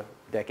throughout the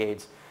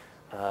decades,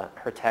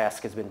 her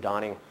task has been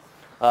daunting.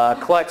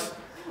 Clutch,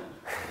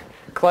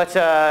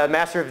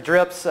 master of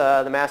drips,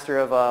 the master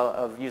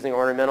of using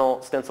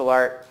ornamental stencil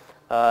art,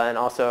 and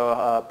also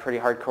a pretty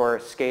hardcore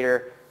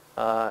skater.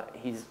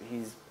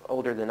 He's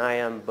older than I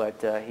am,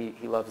 but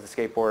he loves the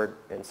skateboard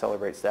and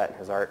celebrates that in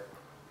his art.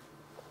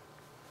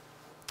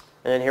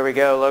 And then here we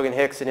go, Logan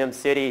Hicks and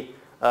emCity,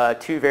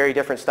 two very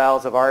different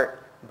styles of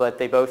art, but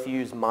they both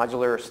use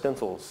modular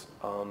stencils.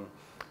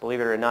 Believe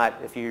it or not,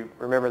 if you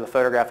remember the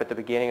photograph at the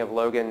beginning of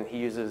Logan, he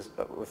uses,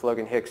 with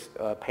Logan Hicks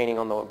painting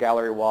on the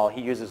gallery wall,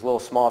 he uses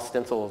little small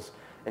stencils,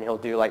 and he'll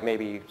do like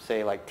maybe,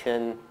 say like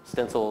 10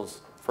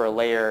 stencils for a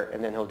layer,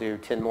 and then he'll do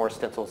 10 more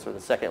stencils for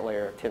the second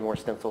layer, 10 more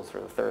stencils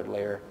for the third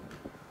layer.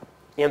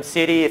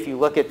 emCity, if you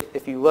look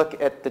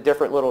at the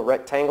different little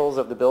rectangles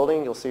of the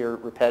building, you'll see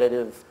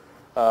repetitive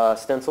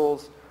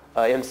stencils.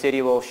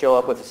 emCity will show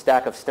up with a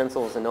stack of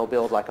stencils, and they'll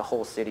build like a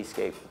whole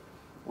cityscape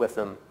with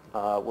them.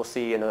 We'll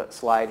see in a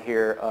slide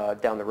here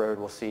down the road,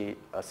 we'll see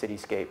a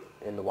cityscape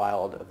in the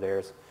wild of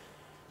theirs.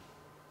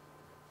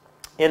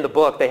 In the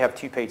book, they have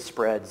 2-page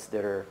spreads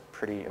that are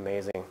pretty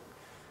amazing.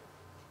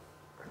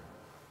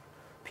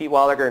 Pete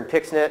Walliger and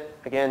Pixnet,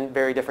 again,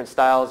 very different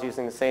styles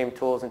using the same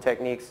tools and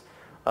techniques.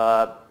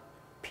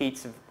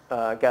 Pete's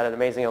got an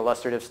amazing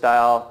illustrative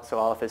style, so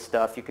all of his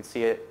stuff, you could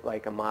see it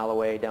like a mile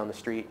away down the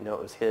street and know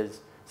it was his.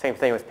 Same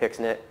thing with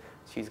Pixnet.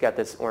 She's got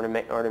this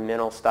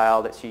ornamental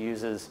style that she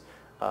uses.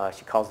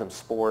 She calls them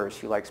spores.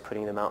 She likes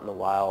putting them out in the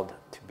wild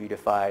to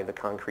beautify the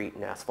concrete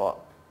and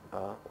asphalt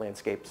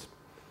landscapes.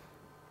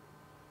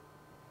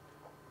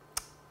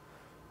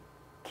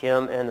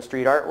 Kim and the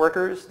street art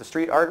workers. The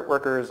street art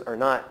workers are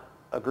not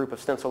a group of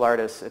stencil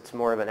artists. It's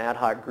more of an ad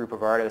hoc group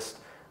of artists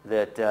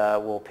that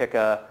will pick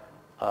a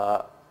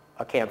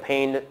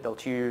campaign. They'll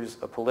choose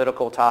a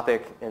political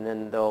topic, and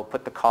then they'll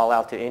put the call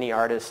out to any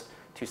artist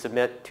to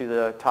submit to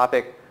the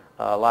topic.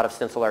 A lot of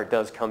stencil art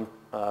does come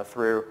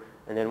through,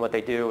 and then what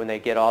they do when they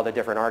get all the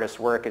different artists'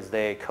 work is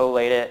they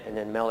collate it and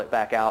then mail it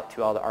back out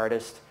to all the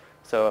artists.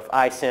 So if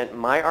I sent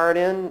my art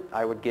in,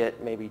 I would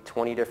get maybe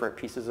 20 different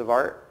pieces of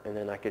art, and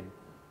then I could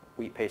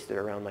wheat paste it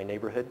around my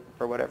neighborhood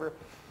or whatever.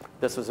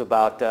 This was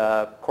about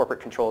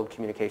corporate controlled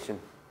communication,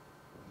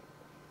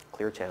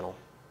 clear channel.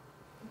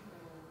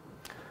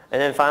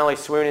 And then finally,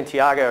 Swoon and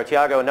Tiago.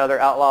 Tiago, another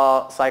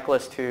outlaw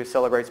cyclist who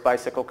celebrates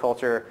bicycle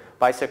culture.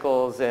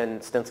 Bicycles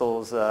and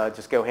stencils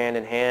just go hand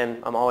in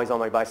hand. I'm always on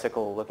my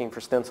bicycle looking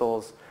for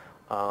stencils.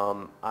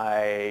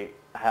 I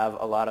have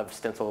a lot of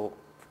stencil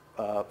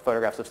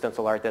photographs of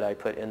stencil art that I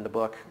put in the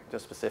book,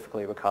 just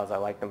specifically because I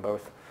like them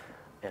both,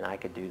 and I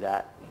could do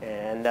that.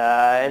 And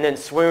then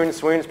Swoon.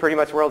 Swoon's pretty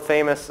much world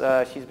famous.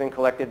 She's been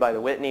collected by the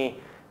Whitney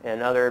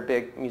and other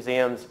big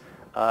museums.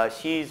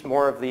 She's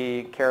more of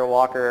the Kara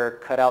Walker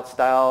cutout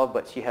style,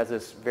 but she has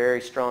this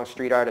very strong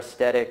street art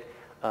aesthetic.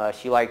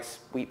 She likes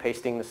wheat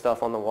pasting the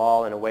stuff on the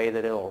wall in a way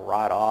that it'll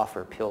rot off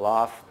or peel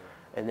off.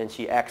 And then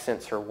she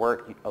accents her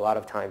work a lot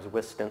of times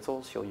with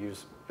stencils. She'll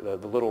use the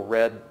little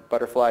red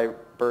butterfly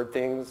bird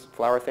things,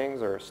 flower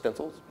things, or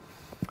stencils.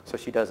 So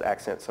she does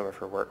accent some of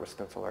her work with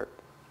stencil art.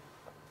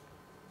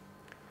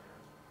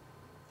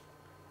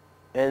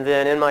 And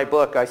then in my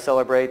book, I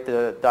celebrate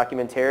the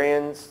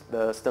documentarians,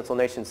 the Stencil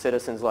Nation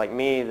citizens like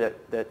me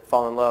that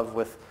fall in love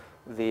with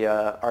the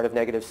art of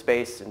negative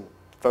space and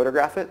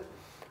photograph it.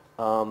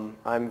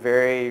 I'm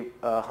very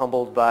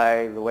humbled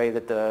by the way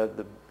that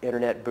the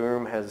internet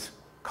boom has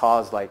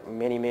caused like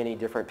many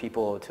different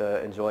people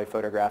to enjoy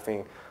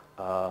photographing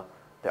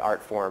the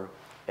art form.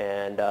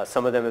 And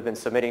some of them have been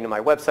submitting to my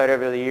website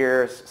over the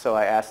years, so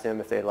I asked them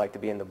if they'd like to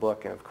be in the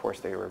book, and of course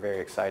they were very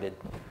excited.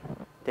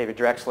 David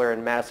Drexler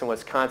in Madison,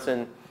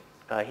 Wisconsin.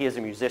 He is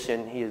a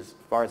musician. He is, as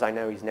far as I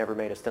know, he's never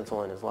made a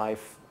stencil in his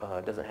life.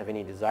 Doesn't have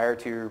any desire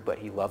to, but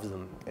he loves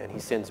them. And he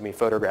sends me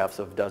photographs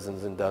of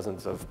dozens and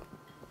dozens of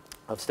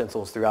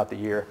stencils throughout the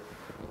year,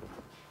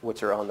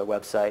 which are on the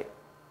website.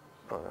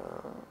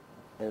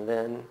 And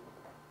then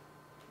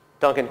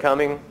Duncan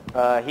Cumming.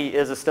 He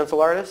is a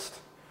stencil artist,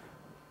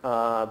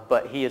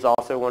 but he is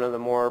also one of the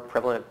more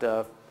prevalent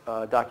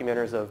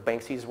documenters of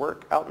Banksy's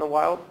work out in the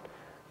wild.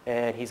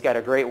 And he's got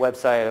a great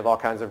website of all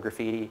kinds of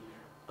graffiti,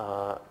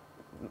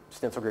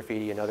 stencil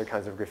graffiti and other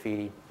kinds of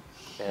graffiti.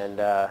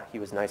 And he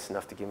was nice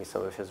enough to give me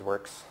some of his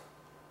works,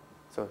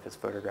 some of his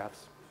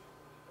photographs.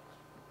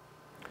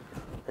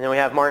 And then we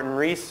have Martin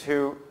Rees,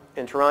 who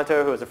in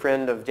Toronto, who is a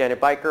friend of Janet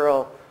Bike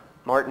Girl.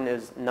 Martin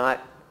is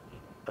not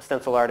a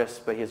stencil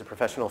artist, but he is a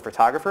professional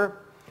photographer.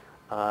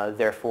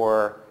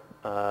 Therefore,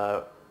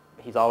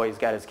 he's always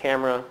got his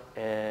camera,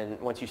 and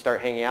once you start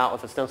hanging out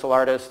with a stencil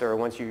artist, or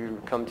once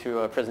you come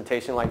to a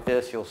presentation like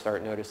this, you'll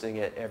start noticing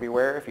it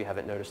everywhere if you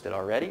haven't noticed it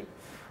already.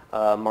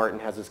 Martin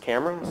has his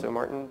camera, so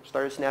Martin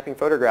started snapping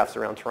photographs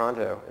around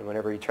Toronto, and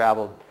whenever he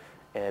traveled,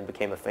 and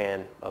became a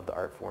fan of the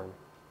art form.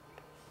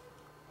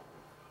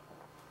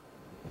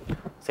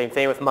 Same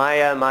thing with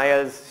Maya.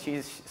 Maya's,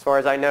 as far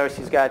as I know,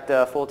 she's got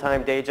a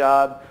full-time day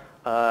job.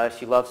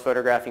 She loves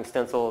photographing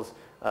stencils.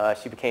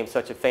 She became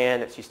such a fan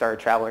that she started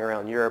traveling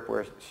around Europe,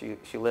 where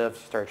she lived.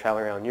 She started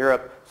traveling around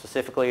Europe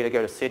specifically to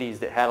go to cities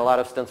that had a lot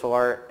of stencil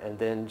art, and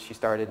then she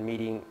started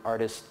meeting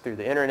artists through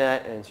the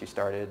internet, and she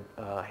started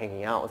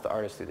hanging out with the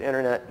artists through the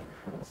internet.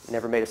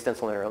 Never made a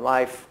stencil in her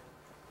life.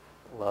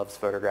 Loves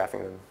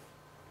photographing them.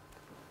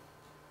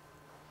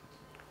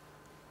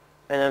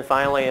 And then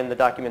finally, in the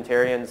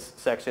documentarians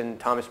section,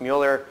 Thomas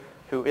Mueller,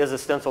 who is a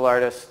stencil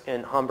artist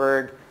in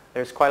Hamburg.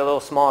 There's quite a little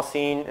small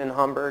scene in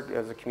Hamburg.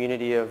 There's a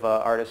community of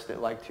artists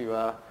that like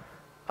to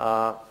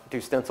do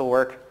stencil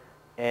work.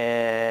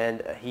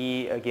 And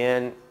he,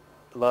 again,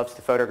 loves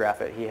to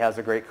photograph it. He has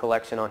a great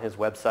collection on his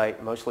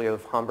website, mostly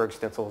of Hamburg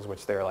stencils,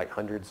 which there are like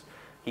hundreds.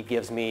 He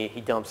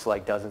dumps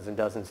like dozens and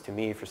dozens to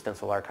me for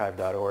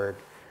stencilarchive.org.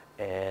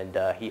 And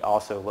he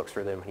also looks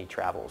for them when he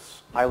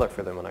travels. I look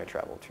for them when I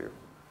travel too.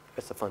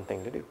 It's a fun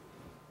thing to do.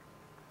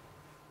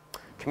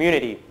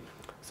 Community.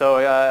 So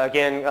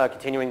again,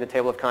 continuing the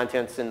table of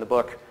contents in the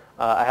book,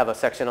 I have a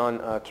section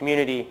on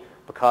community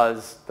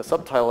because the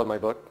subtitle of my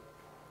book,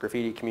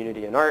 Graffiti,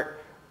 Community, and Art,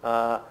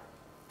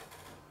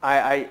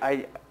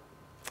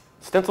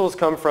 stencils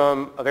come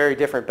from a very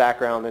different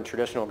background than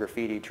traditional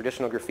graffiti.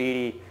 Traditional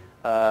graffiti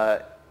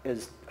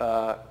is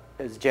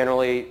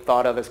generally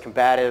thought of as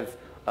combative.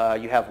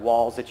 You have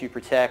walls that you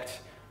protect.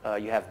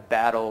 You have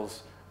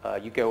battles.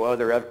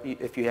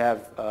 If you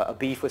have a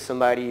beef with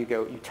somebody,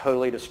 you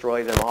totally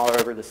destroy them all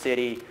over the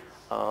city.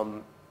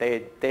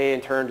 They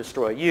in turn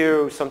destroy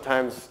you.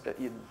 Sometimes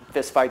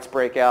fist fights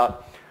break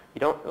out. You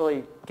don't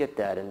really get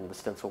that in the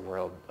stencil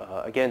world.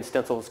 Again,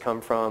 stencils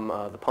come from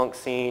the punk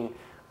scene.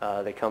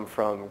 They come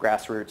from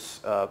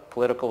grassroots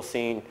political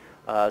scene.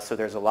 So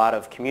there's a lot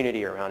of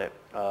community around it.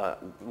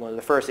 One of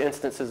the first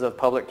instances of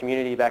public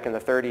community back in the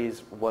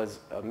 30s was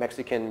a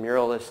Mexican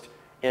muralist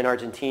in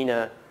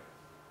Argentina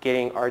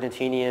getting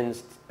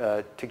Argentinians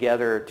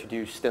together to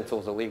do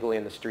stencils illegally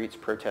in the streets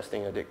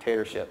protesting a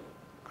dictatorship,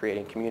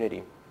 creating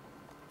community.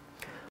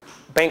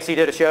 Banksy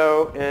did a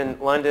show in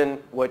London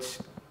which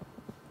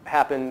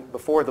happened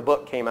before the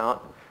book came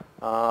out,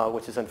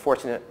 which is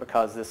unfortunate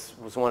because this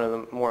was one of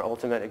the more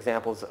ultimate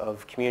examples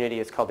of community.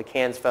 It's called the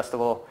Cannes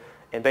Festival.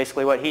 And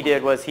basically what he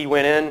did was he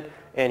went in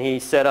and he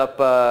set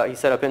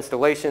up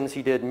installations,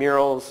 he did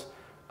murals,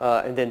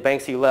 and then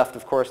Banksy left,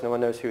 of course, no one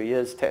knows who he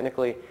is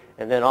technically,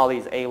 and then all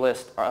these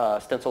A-list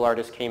stencil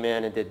artists came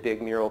in and did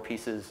big mural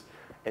pieces,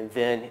 and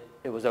then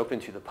it was open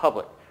to the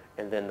public,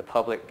 and then the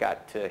public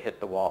got to hit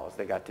the walls.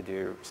 They got to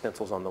do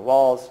stencils on the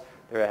walls.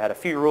 They had a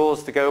few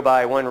rules to go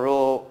by. One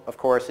rule, of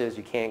course, is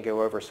you can't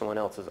go over someone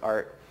else's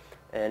art,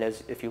 and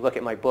if you look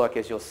at my book,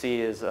 as you'll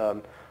see, is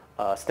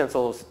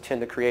stencils tend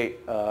to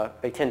create,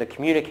 they tend to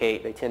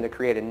communicate, they tend to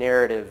create a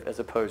narrative as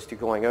opposed to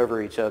going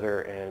over each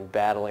other and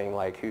battling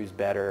like who's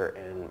better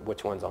and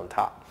which one's on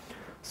top.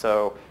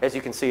 So as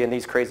you can see in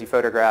these crazy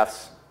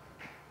photographs,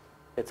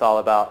 it's all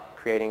about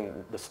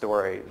creating the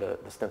story, the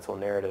stencil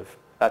narrative.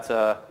 That's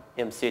a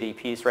M-City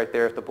piece right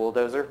there at the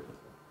bulldozer.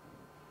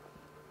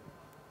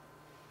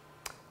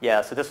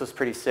 Yeah, so this was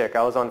pretty sick.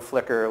 I was on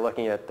Flickr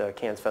looking at the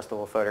Cannes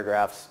Festival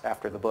photographs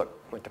after the book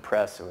went to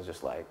press and was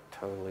just like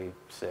totally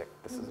sick.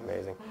 This is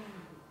amazing.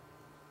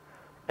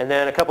 And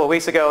then a couple of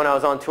weeks ago when I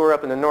was on tour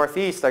up in the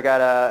Northeast, I got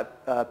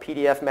a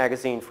PDF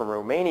magazine from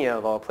Romania,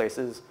 of all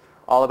places,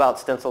 all about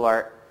stencil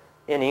art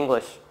in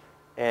English.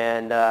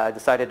 And I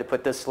decided to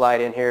put this slide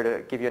in here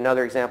to give you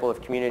another example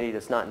of community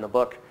that's not in the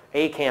book.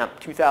 A-Camp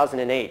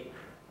 2008.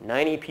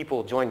 90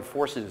 people joined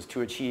forces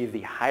to achieve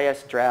the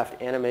highest draft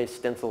anime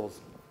stencils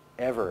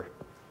ever.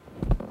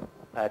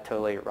 That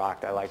totally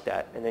rocked. I like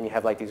that. And then you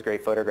have like these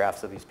great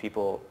photographs of these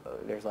people.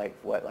 There's like,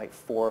 what, like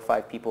 4 or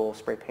 5 people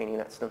spray painting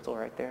that stencil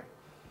right there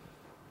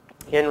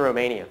in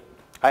Romania.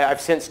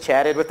 I've since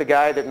chatted with the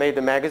guy that made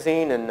the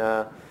magazine,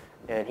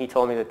 and he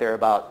told me that there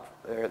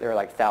are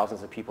like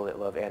thousands of people that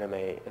love anime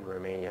in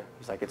Romania.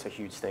 He's like, it's a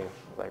huge thing.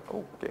 I'm like,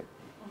 oh, okay.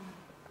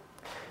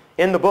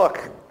 In the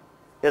book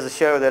is a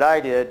show that I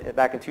did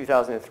back in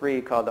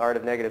 2003 called The Art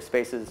of Negative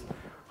Spaces.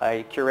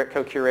 I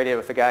co-curated it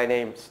with a guy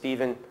named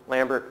Stephen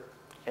Lambert,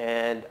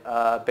 and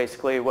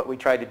basically what we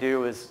tried to do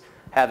was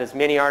have as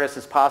many artists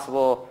as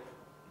possible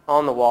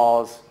on the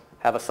walls,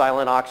 have a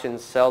silent auction,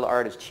 sell the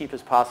art as cheap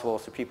as possible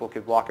so people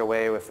could walk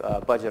away with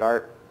budget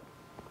art.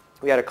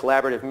 We had a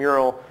collaborative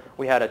mural.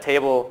 We had a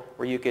table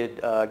where you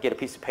could get a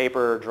piece of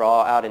paper,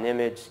 draw out an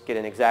image, get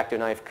an X-Acto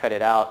knife, cut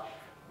it out,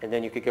 and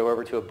then you could go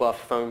over to a Buff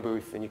phone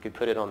booth and you could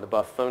put it on the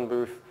Buff phone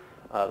booth.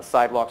 The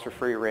sidewalks were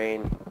free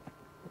reign.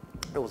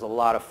 It was a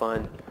lot of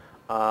fun.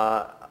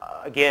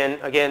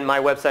 Again, my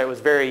website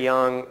was very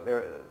young.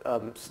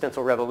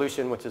 Stencil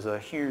Revolution, which is a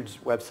huge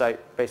website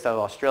based out of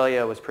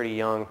Australia, was pretty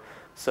young.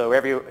 So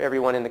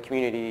everyone in the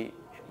community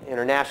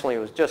internationally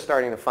was just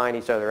starting to find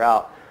each other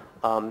out.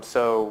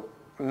 So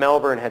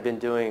Melbourne had been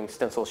doing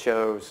stencil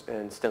shows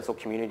and stencil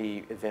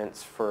community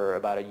events for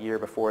about a year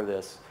before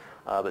this.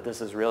 But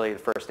this is really the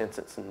first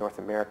instance in North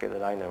America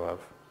that I know of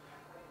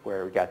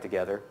where we got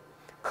together.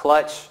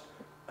 Clutch,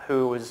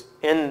 who was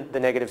in the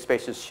Negative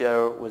Spaces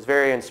show, was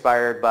very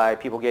inspired by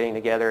people getting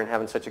together and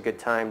having such a good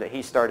time that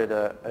he started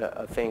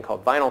a thing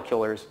called Vinyl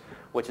Killers,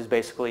 which is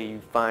basically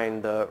you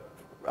find the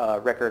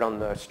record on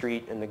the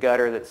street in the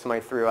gutter that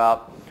somebody threw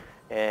out,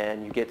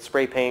 and you get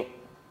spray paint,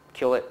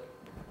 kill it,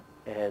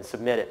 and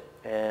submit it.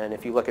 And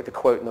if you look at the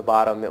quote in the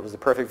bottom, it was the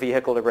perfect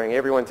vehicle to bring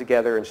everyone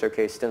together and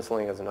showcase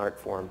stenciling as an art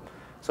form.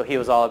 So he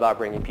was all about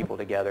bringing people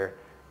together,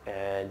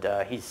 and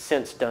he's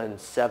since done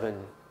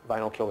 7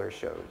 Vinyl Killers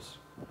shows.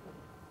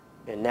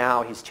 And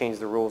now he's changed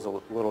the rules a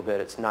little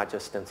bit. It's not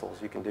just stencils.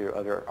 You can do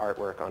other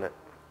artwork on it.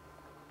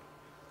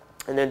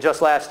 And then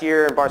just last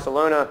year in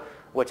Barcelona,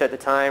 which at the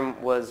time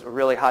was a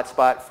really hot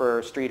spot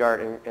for street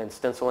art and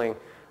stenciling,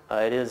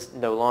 it is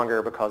no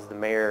longer because the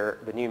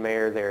new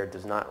mayor there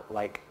does not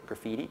like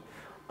graffiti.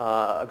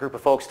 A group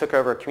of folks took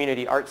over a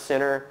community arts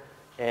center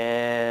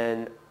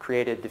and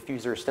created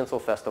Diffuser Stencil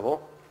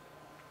Festival.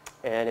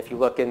 And if you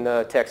look in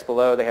the text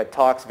below, they had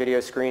talks, video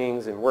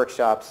screenings, and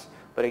workshops.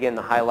 But again,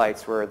 the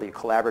highlights were the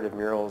collaborative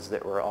murals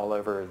that were all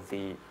over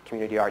the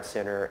community arts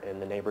center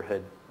and the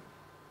neighborhood.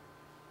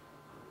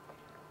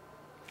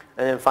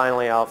 And then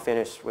finally, I'll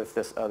finish with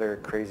this other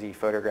crazy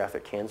photograph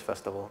at Cannes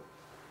Festival.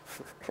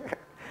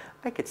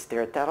 I could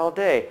stare at that all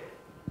day.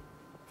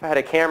 If I had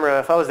a camera,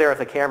 if I was there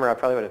with a camera, I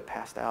probably would have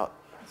passed out.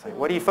 It's like,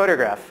 what do you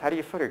photograph? How do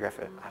you photograph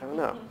it? I don't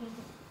know.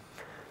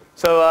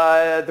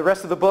 So the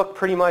rest of the book,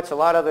 pretty much, a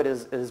lot of it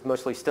is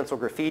mostly stencil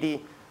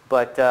graffiti.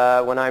 But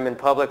when I'm in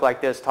public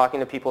like this, talking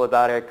to people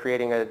about it,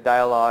 creating a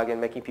dialogue and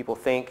making people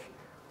think,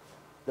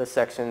 this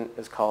section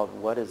is called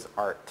What is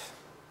Art?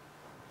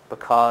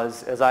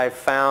 because as I've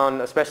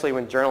found, especially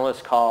when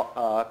journalists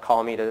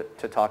call me to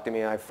talk to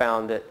me, I've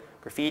found that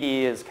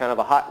graffiti is kind of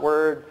a hot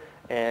word,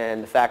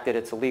 and the fact that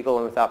it's illegal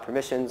and without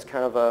permission is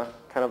kind of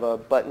a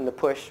button to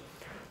push.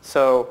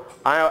 So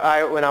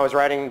when I was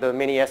writing the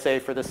mini essay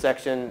for this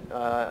section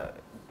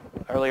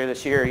earlier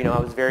this year, I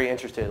was very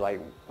interested,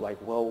 like,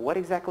 well, what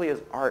exactly is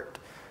art?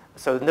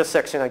 So in this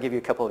section, I'll give you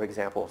a couple of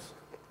examples.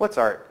 What's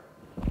art?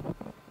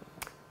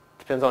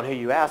 Depends on who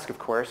you ask, of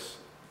course.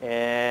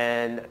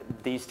 And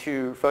these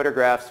two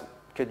photographs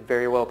could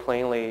very well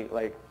plainly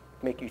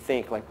make you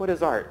think, what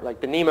is art?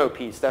 Like the Nemo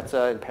piece, that's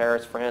in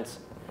Paris, France.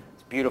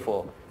 It's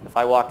beautiful. If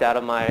I walked out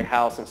of my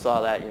house and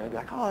saw that, I'd be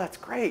like, oh, that's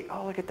great.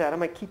 Oh, look at that. I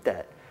might keep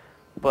that.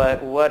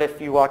 But what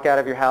if you walk out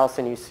of your house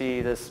and you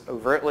see this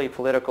overtly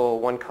political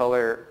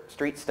one-color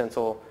street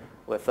stencil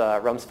with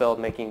Rumsfeld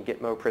making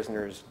Gitmo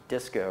prisoners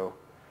disco?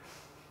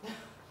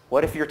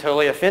 What if you're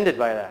totally offended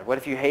by that? What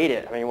if you hate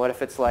it? I mean, what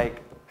if it's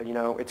like,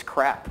 it's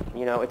crap.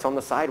 It's on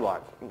the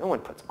sidewalk. No one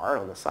puts art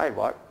on the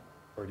sidewalk,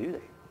 or do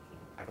they?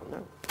 I don't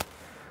know.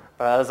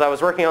 As I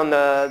was working on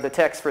the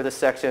text for this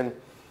section,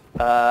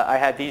 I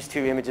had these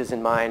two images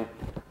in mind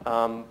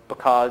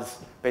because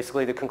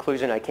basically the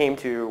conclusion I came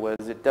to was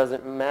it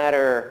doesn't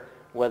matter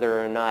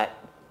whether or not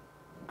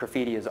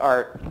graffiti is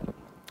art.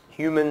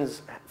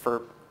 Humans,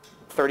 for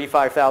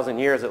 35,000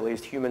 years at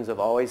least, humans have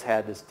always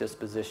had this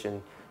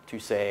disposition to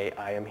say,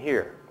 I am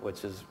here,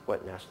 which is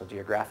what National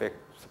Geographic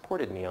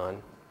supported me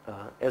on,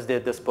 as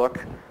did this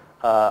book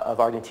of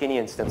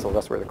Argentinian stencil.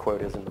 That's where the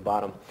quote is in the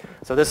bottom.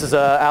 So this is an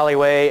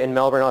alleyway in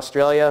Melbourne,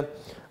 Australia.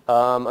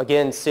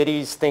 Again,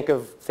 cities think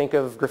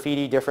of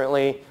graffiti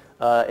differently.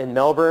 In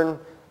Melbourne,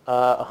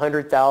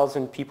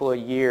 100,000 people a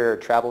year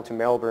travel to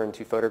Melbourne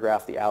to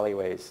photograph the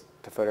alleyways,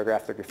 to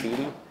photograph the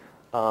graffiti.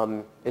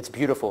 It's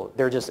beautiful.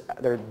 There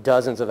are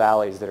dozens of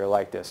alleys that are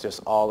like this,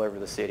 just all over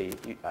the city.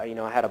 I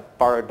had a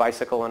borrowed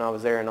bicycle when I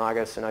was there in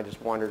August, and I just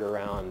wandered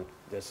around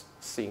just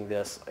seeing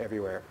this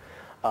everywhere.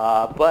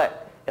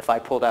 But if I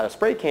pulled out a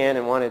spray can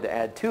and wanted to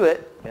add to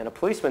it, and a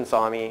policeman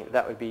saw me,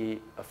 that would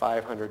be a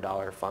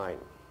 $500 fine.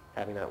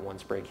 Having that one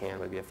spray can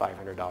would be a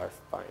 $500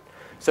 fine.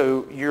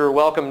 So you're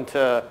welcome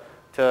to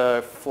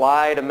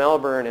fly to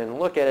Melbourne and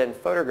look at it and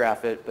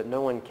photograph it, but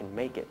no one can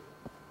make it.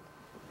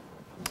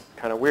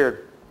 Kind of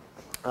weird.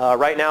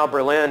 Right now,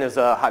 Berlin is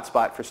a hot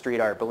spot for street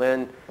art.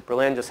 Berlin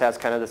just has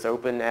kind of this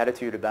open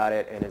attitude about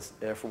it, and it's,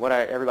 from what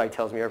everybody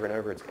tells me over and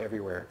over, it's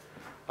everywhere.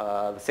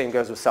 The same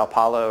goes with Sao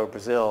Paulo,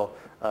 Brazil.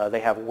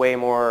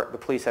 The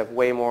police have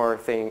way more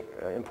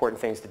important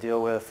things to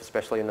deal with,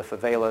 especially in the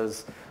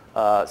favelas.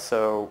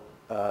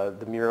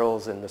 The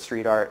murals and the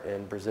street art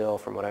in Brazil,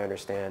 from what I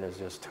understand, is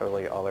just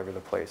totally all over the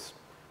place.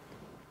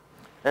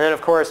 And then,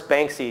 of course,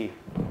 Banksy,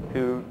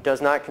 who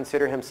does not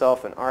consider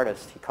himself an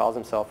artist. He calls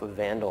himself a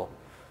vandal.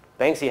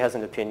 Banksy has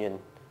an opinion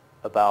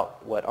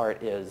about what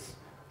art is.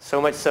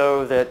 So much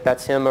so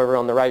that's him over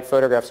on the right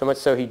photograph, so much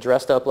so he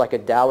dressed up like a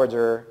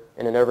dowager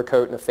in an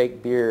overcoat and a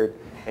fake beard,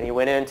 and he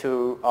went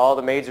into all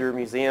the major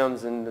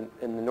museums in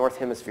the North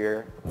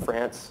Hemisphere,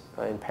 France,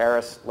 in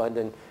Paris,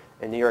 London,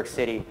 and New York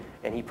City,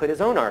 and he put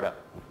his own art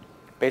up,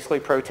 basically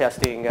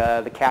protesting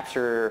the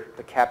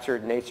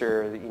captured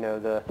nature,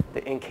 the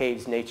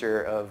encaged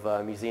nature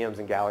of museums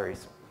and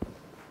galleries.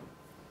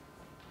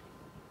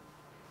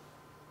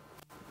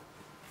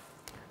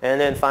 And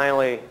then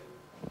finally,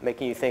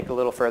 making you think a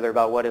little further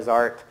about what is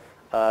art.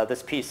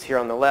 This piece here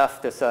on the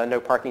left, this no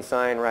parking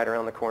sign right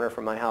around the corner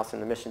from my house in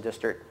the Mission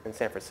District in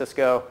San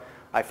Francisco.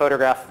 I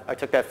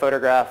took that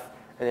photograph,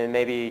 and then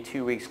maybe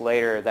 2 weeks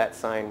later, that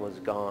sign was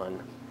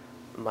gone.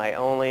 My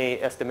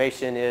only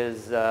estimation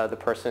is the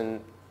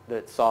person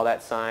that saw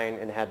that sign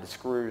and had a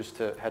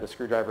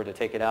screwdriver to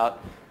take it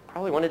out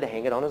probably wanted to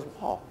hang it on his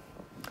wall.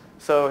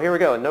 So here we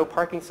go, no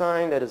parking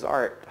sign that is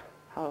art.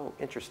 How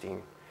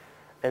interesting.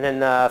 And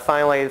then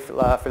finally,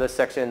 for this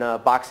section,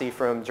 Boxy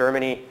from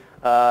Germany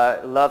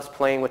loves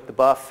playing with the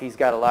buff. He's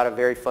got a lot of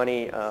very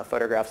funny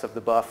photographs of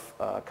the buff,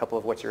 a couple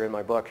of which are in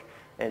my book.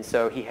 And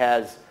so he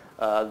has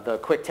the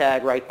quick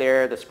tag right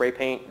there, the spray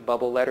paint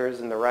bubble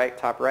letters in the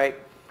top right.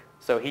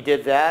 So he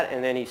did that,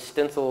 and then he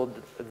stenciled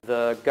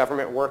the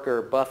government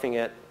worker buffing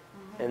it,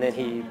 and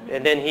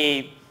then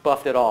he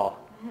buffed it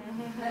all,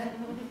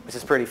 which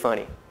is pretty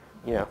funny,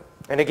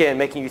 And again,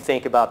 making you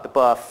think about the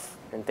buff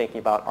and thinking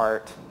about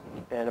art.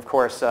 And of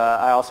course,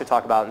 I also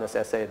talk about in this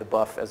essay the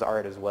buff as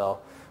art as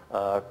well.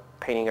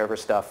 Painting over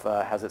stuff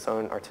has its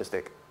own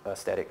artistic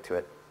aesthetic to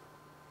it.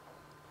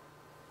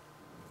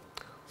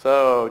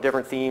 So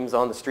different themes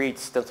on the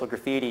streets, stencil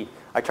graffiti.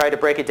 I tried to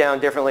break it down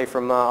differently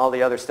from all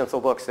the other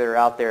stencil books that are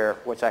out there,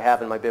 which I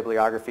have in my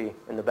bibliography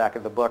in the back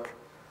of the book.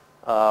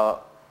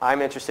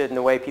 I'm interested in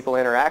the way people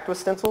interact with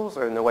stencils,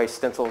 or in the way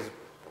stencils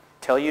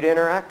tell you to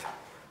interact.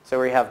 So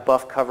we have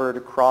buff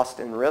covered, crossed,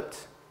 and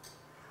ripped.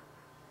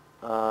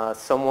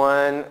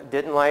 Someone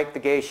didn't like the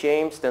gay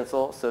shame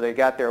stencil, so they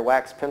got their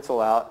wax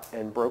pencil out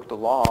and broke the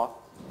law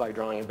by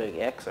drawing a big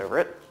X over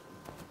it.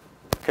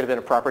 Could have been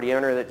a property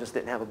owner that just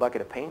didn't have a bucket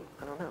of paint.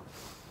 I don't know.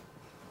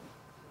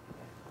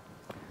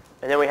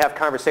 And then we have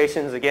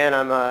conversations. Again,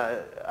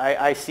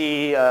 I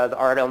see the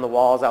art on the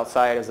walls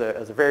outside as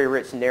a very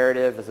rich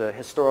narrative, as a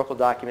historical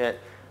document,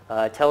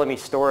 telling me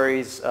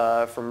stories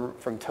from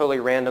totally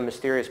random,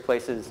 mysterious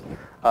places.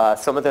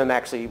 Some of them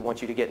actually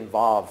want you to get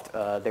involved.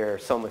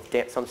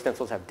 Some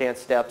stencils have dance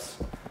steps.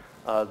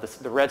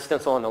 The red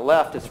stencil on the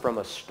left is from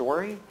a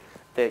story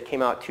that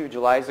came out 2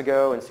 Julys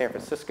ago in San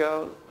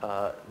Francisco.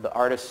 The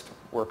artists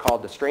were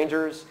called The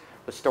Strangers.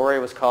 The story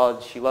was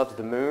called She Loves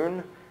the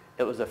Moon.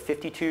 It was a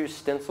 52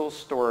 stencil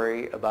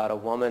story about a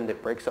woman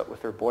that breaks up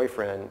with her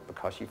boyfriend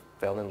because she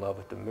fell in love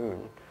with the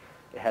moon.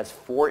 It has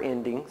 4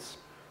 endings.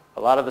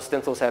 A lot of the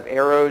stencils have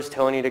arrows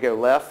telling you to go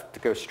left, to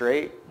go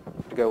straight,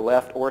 to go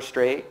left or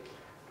straight.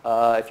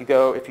 If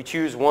you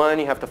choose one,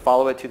 you have to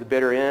follow it to the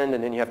bitter end,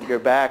 and then you have to go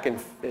back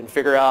and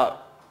figure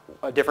out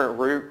a different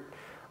route.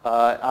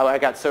 I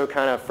got so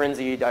kind of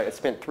frenzied. I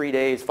spent 3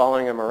 days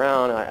following them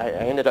around. I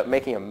ended up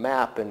making a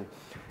map, and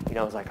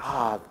I was like,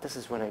 this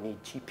is when I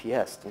need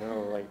GPS to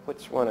know like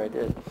which one I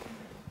did.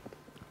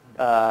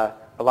 A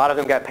lot of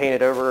them got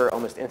painted over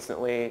almost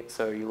instantly,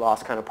 so you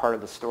lost kind of part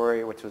of the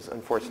story, which was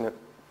unfortunate.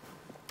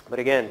 But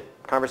again,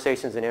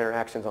 conversations and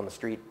interactions on the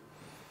street.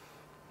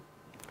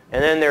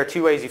 And then there are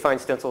 2 ways you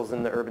find stencils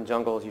in the urban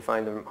jungles. You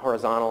find them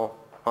horizontal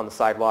on the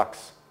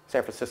sidewalks.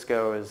 San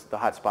Francisco is the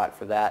hot spot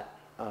for that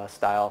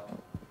style.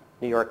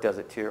 New York does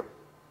it too.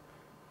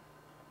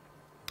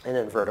 And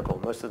then vertical.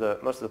 Most of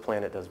the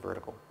planet does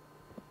vertical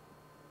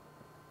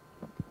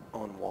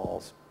on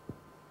walls.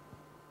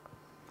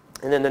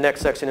 And then the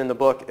next section in the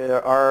book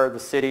are the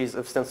cities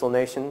of stencil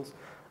nations.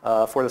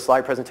 For the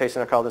slide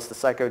presentation, I call this the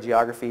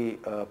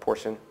psychogeography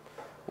portion.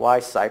 Why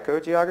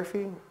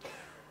psychogeography?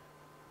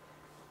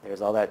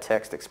 There's all that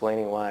text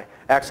explaining why.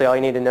 Actually, all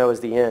you need to know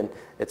is the end.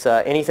 It's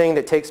anything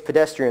that takes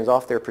pedestrians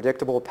off their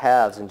predictable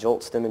paths and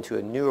jolts them into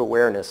a new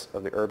awareness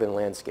of the urban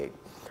landscape.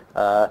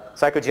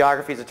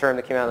 Psychogeography is a term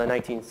that came out in the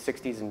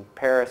 1960s in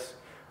Paris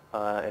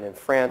and in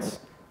France.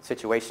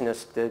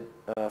 Situationists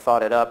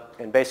thought it up,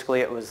 and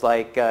basically it was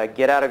like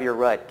get out of your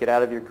rut, get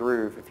out of your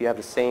groove. If you have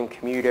the same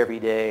commute every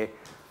day,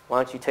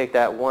 why don't you take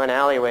that one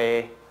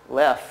alleyway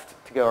left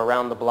to go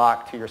around the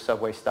block to your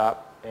subway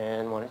stop,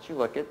 and why don't you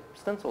look at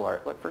stencil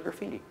art, look for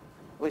graffiti.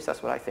 At least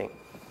that's what I think.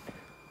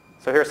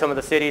 So here are some of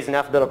the cities in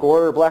alphabetical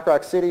order. Black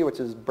Rock City, which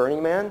is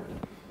Burning Man.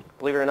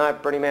 Believe it or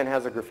not, Burning Man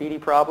has a graffiti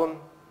problem.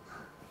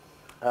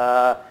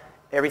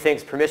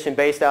 Everything's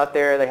permission-based out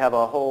there. They have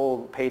a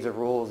whole page of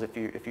rules if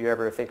you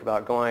ever think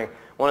about going.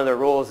 One of the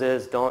rules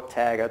is don't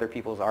tag other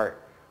people's art.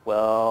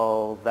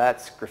 Well,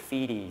 that's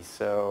graffiti,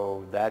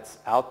 so that's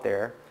out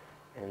there.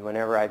 And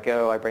whenever I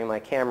go, I bring my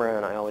camera,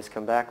 and I always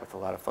come back with a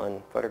lot of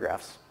fun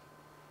photographs.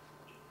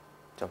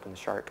 Jumping the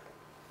shark.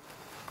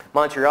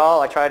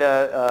 Montreal, I try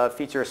to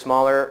feature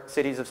smaller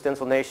cities of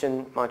Stencil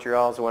Nation.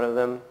 Montreal is one of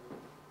them.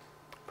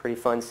 Pretty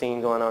fun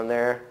scene going on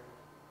there.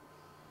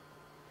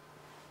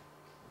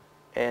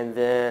 And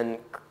then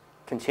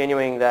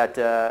continuing that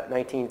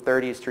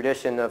 1930s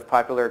tradition of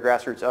popular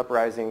grassroots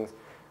uprisings.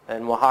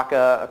 In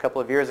Oaxaca, a couple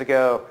of years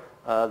ago,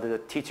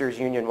 the teachers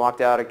union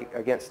walked out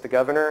against the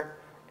governor,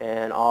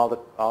 and all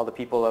the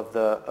people of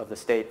the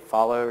state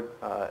followed.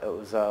 It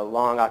was a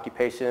long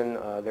occupation.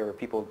 There were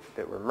people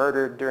that were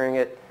murdered during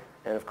it,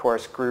 and of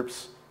course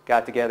groups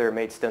got together,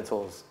 made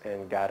stencils,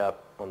 and got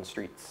up on the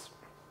streets.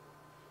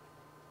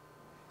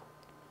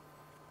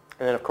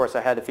 And then of course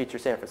I had to feature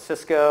San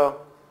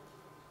Francisco,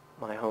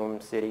 my home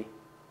city.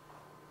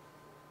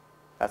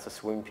 That's a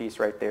swoon piece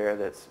right there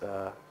that's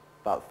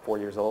about 4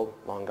 years old,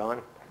 long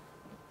gone.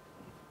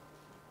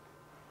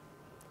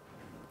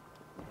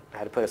 I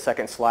had to put a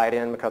second slide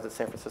in because it's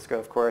San Francisco,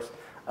 of course.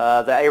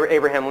 The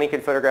Abraham Lincoln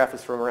photograph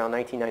is from around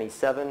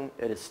 1997.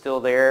 It is still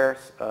there,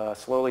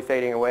 slowly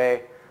fading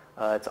away.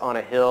 It's on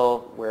a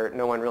hill where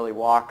no one really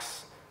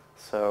walks.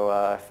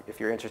 So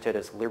if you're interested,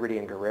 it's Liberty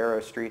and Guerrero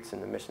Streets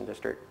in the Mission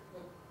District.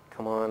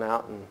 Come on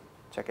out and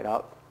check it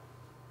out.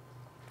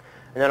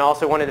 And then I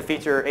also wanted to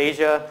feature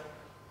Asia.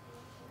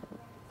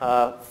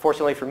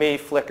 Fortunately for me,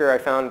 Flickr, I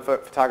found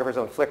photographers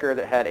on Flickr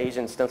that had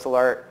Asian stencil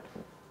art,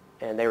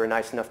 and they were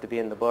nice enough to be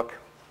in the book.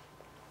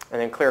 And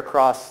then clear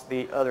across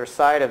the other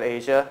side of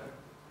Asia,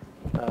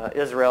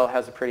 Israel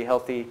has a pretty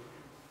healthy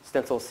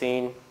stencil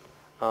scene.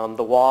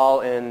 The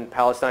wall in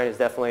Palestine is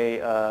definitely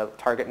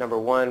target number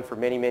 1 for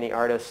many, many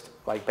artists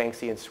like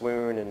Banksy and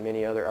Swoon and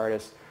many other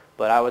artists.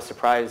 But I was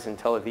surprised in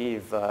Tel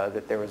Aviv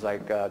that there was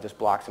like just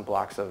blocks and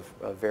blocks of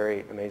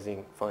very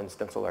amazing, fun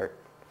stencil art.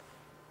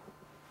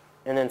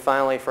 And then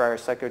finally, for our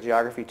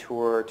psychogeography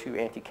tour, 2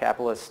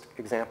 anti-capitalist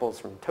examples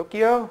from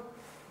Tokyo,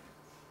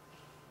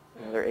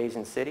 another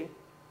Asian city.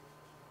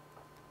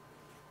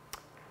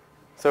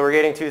 So we're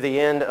getting to the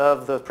end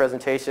of the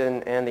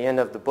presentation and the end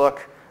of the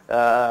book.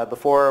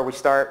 Before we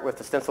start with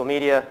the stencil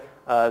media,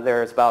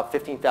 there's about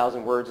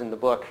 15,000 words in the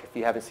book. If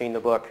you haven't seen the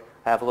book,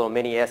 I have little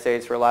mini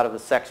essays for a lot of the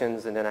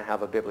sections, and then I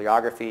have a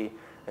bibliography.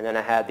 And then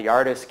I had the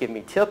artists give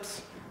me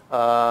tips,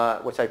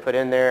 which I put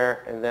in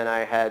there. And then I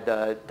had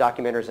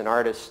documenters and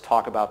artists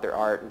talk about their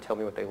art and tell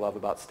me what they love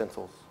about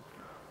stencils.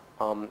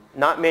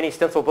 Not many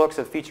stencil books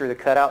have featured the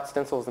cutout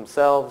stencils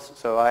themselves,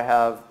 so I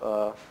have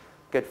a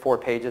good 4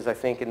 pages, I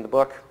think, in the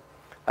book.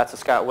 That's a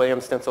Scott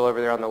Williams stencil over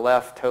there on the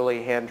left,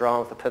 totally hand-drawn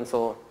with a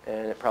pencil,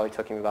 and it probably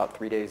took him about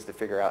 3 days to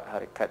figure out how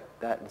to cut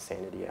that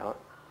insanity out.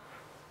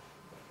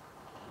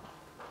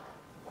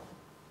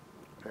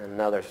 And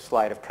another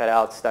slide of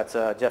cutouts. That's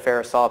a Jeff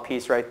Aerosol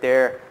piece right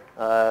there.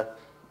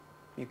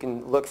 You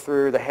can look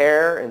through the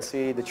hair and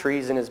see the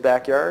trees in his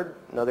backyard.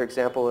 Another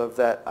example of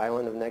that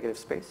island of negative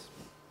space.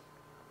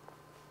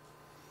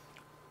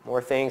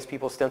 More things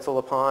people stencil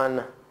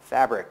upon: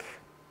 fabric.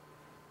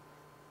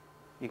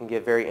 You can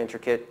get very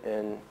intricate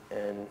and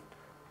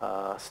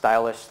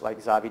stylish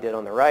like Zavi did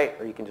on the right,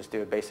 or you can just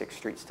do a basic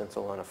street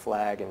stencil on a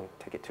flag and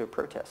take it to a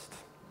protest.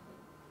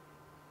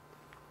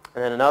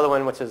 And then another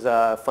one, which is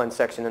a fun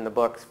section in the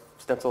book,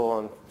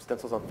 stencils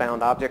on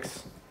found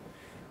objects.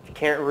 If you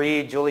can't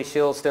read Julie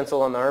Schill's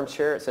stencil on the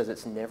armchair, it says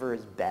it's never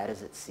as bad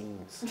as it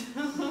seems.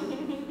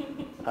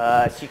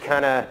 She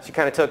kind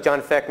of took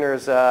John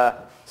Fechner's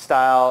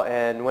style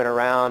and went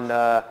around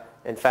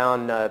and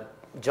found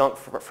junk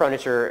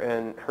furniture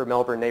in her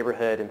Melbourne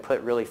neighborhood and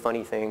put really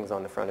funny things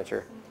on the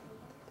furniture.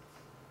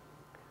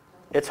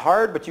 It's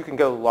hard, but you can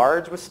go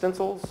large with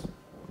stencils.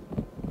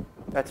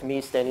 That's me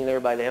standing there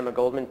by the Emma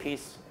Goldman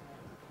piece.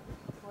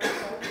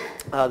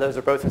 Those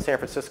are both in San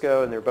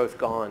Francisco, and they're both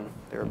gone.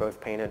 They were both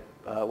painted.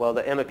 Well,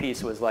 the Emma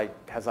piece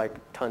has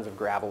tons of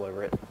gravel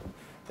over it.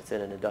 It's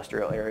in an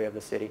industrial area of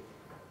the city.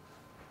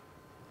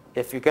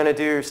 If you're going to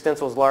do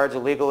stencils large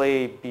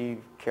illegally, be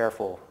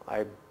careful.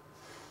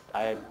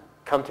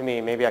 Come to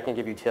me. Maybe I can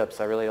give you tips.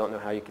 I really don't know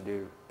how you can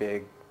do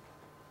big,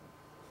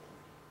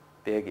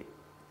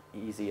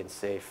 easy, and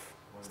safe.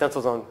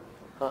 Stencils on,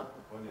 huh?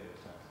 1 day at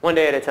a time. 1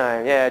 day at a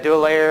time. Yeah, do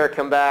a layer,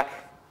 come back.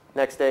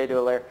 Next day, do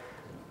a layer.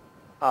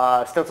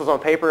 Stencils on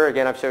paper.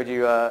 Again, I've showed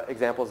you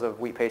examples of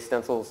wheat paste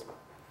stencils.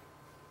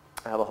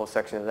 I have a whole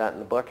section of that in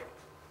the book.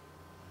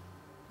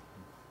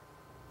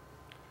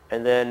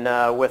 And then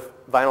with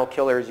vinyl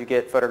killers, you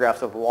get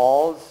photographs of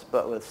walls,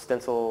 but with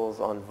stencils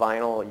on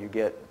vinyl, you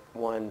get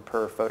 1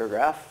 per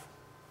photograph.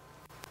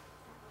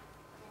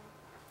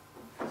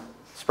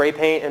 Spray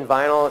paint and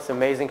vinyl, it's an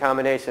amazing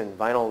combination.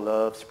 Vinyl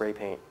loves spray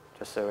paint,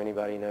 just so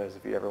anybody knows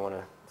if you ever want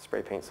to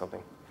spray paint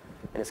something.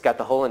 And it's got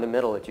the hole in the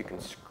middle that you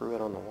can screw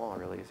it on the wall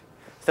really easy.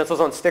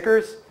 Stencils on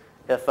stickers.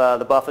 If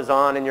the buff is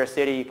on in your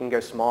city, you can go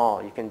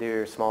small. You can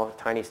do small,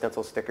 tiny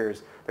stencil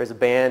stickers. There's a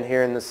band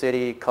here in the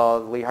city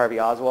called Lee Harvey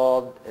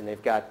Oswald, and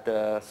they've got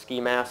the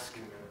ski mask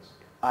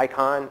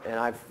icon, and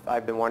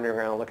I've been wandering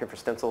around looking for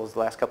stencils the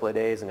last couple of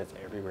days, and it's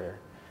everywhere.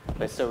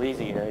 But it's so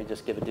easy, you know, you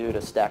just give a dude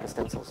a stack of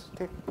stencils.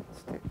 Stick.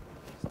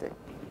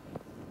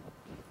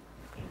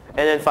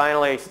 And then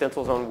finally,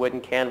 stencils on wood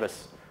and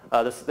canvas.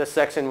 This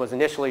section was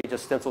initially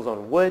just stencils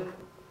on wood,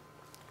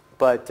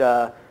 but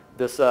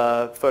this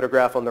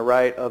photograph on the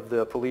right of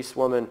the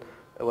policewoman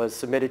was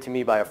submitted to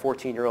me by a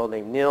 14-year-old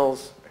named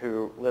Nils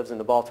who lives in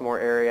the Baltimore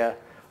area.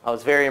 I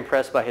was very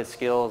impressed by his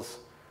skills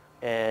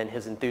and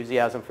his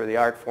enthusiasm for the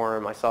art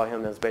form. I saw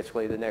him as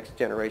basically the next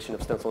generation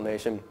of Stencil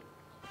Nation.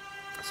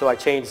 So I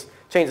changed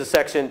this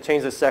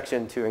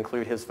section to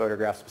include his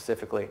photograph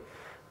specifically.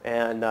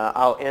 And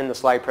I'll end the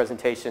slide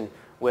presentation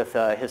with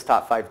his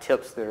top 5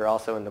 tips that are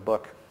also in the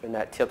book in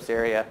that tips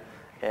area.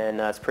 And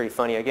it's pretty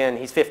funny. Again,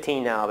 he's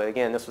 15 now, but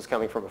again, this was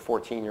coming from a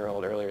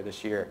 14-year-old earlier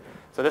this year.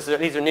 So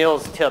these are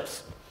Neil's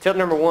tips. Tip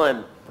number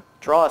 1,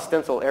 draw a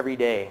stencil every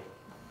day.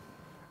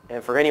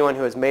 And for anyone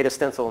who has made a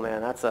stencil,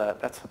 man, that's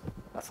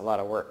a lot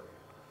of work.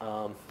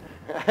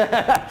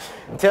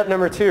 Tip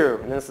number 2,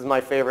 and this is my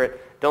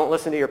favorite, don't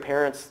listen to your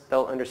parents.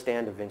 They'll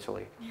understand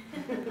eventually.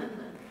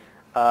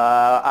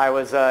 I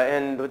was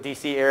in the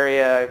D.C.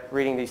 area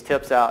reading these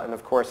tips out, and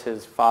of course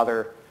his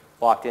father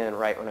walked in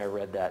right when I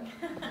read that.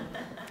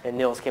 And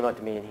Nils came up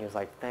to me and he was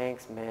like,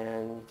 thanks,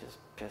 man, you just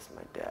pissed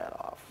my dad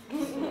off. So I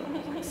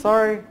was like,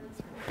 sorry.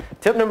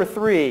 Tip number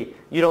 3,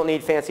 you don't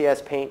need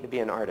fancy-ass paint to be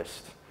an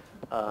artist.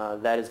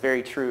 That is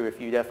very true.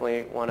 If you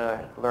definitely want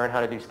to learn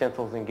how to do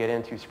stencils and get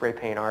into spray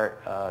paint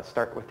art,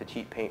 start with the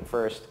cheap paint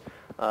first.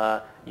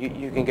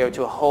 You can go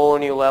to a whole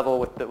new level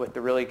with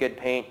the really good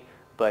paint,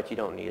 but you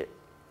don't need it.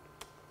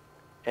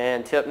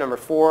 And tip number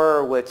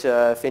 4, which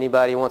if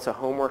anybody wants a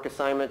homework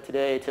assignment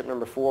today, tip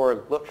number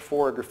 4, look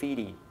for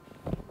graffiti.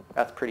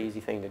 That's a pretty easy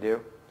thing to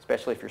do,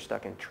 especially if you're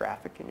stuck in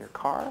traffic in your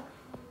car.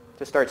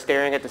 Just start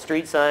staring at the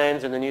street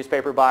signs or the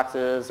newspaper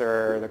boxes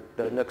or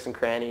the nooks and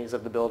crannies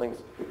of the buildings.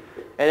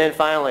 And then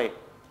finally,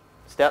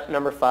 step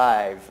number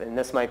 5, and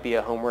this might be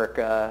a homework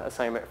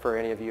assignment for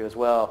any of you as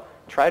well.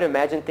 Try to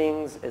imagine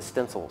things as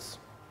stencils.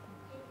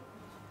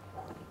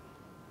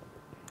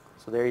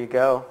 So there you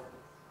go.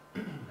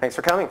 Thanks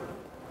for coming.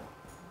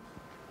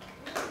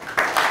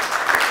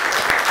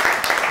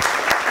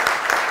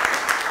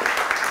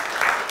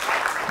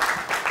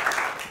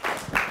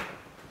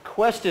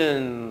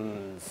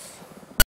 Questions?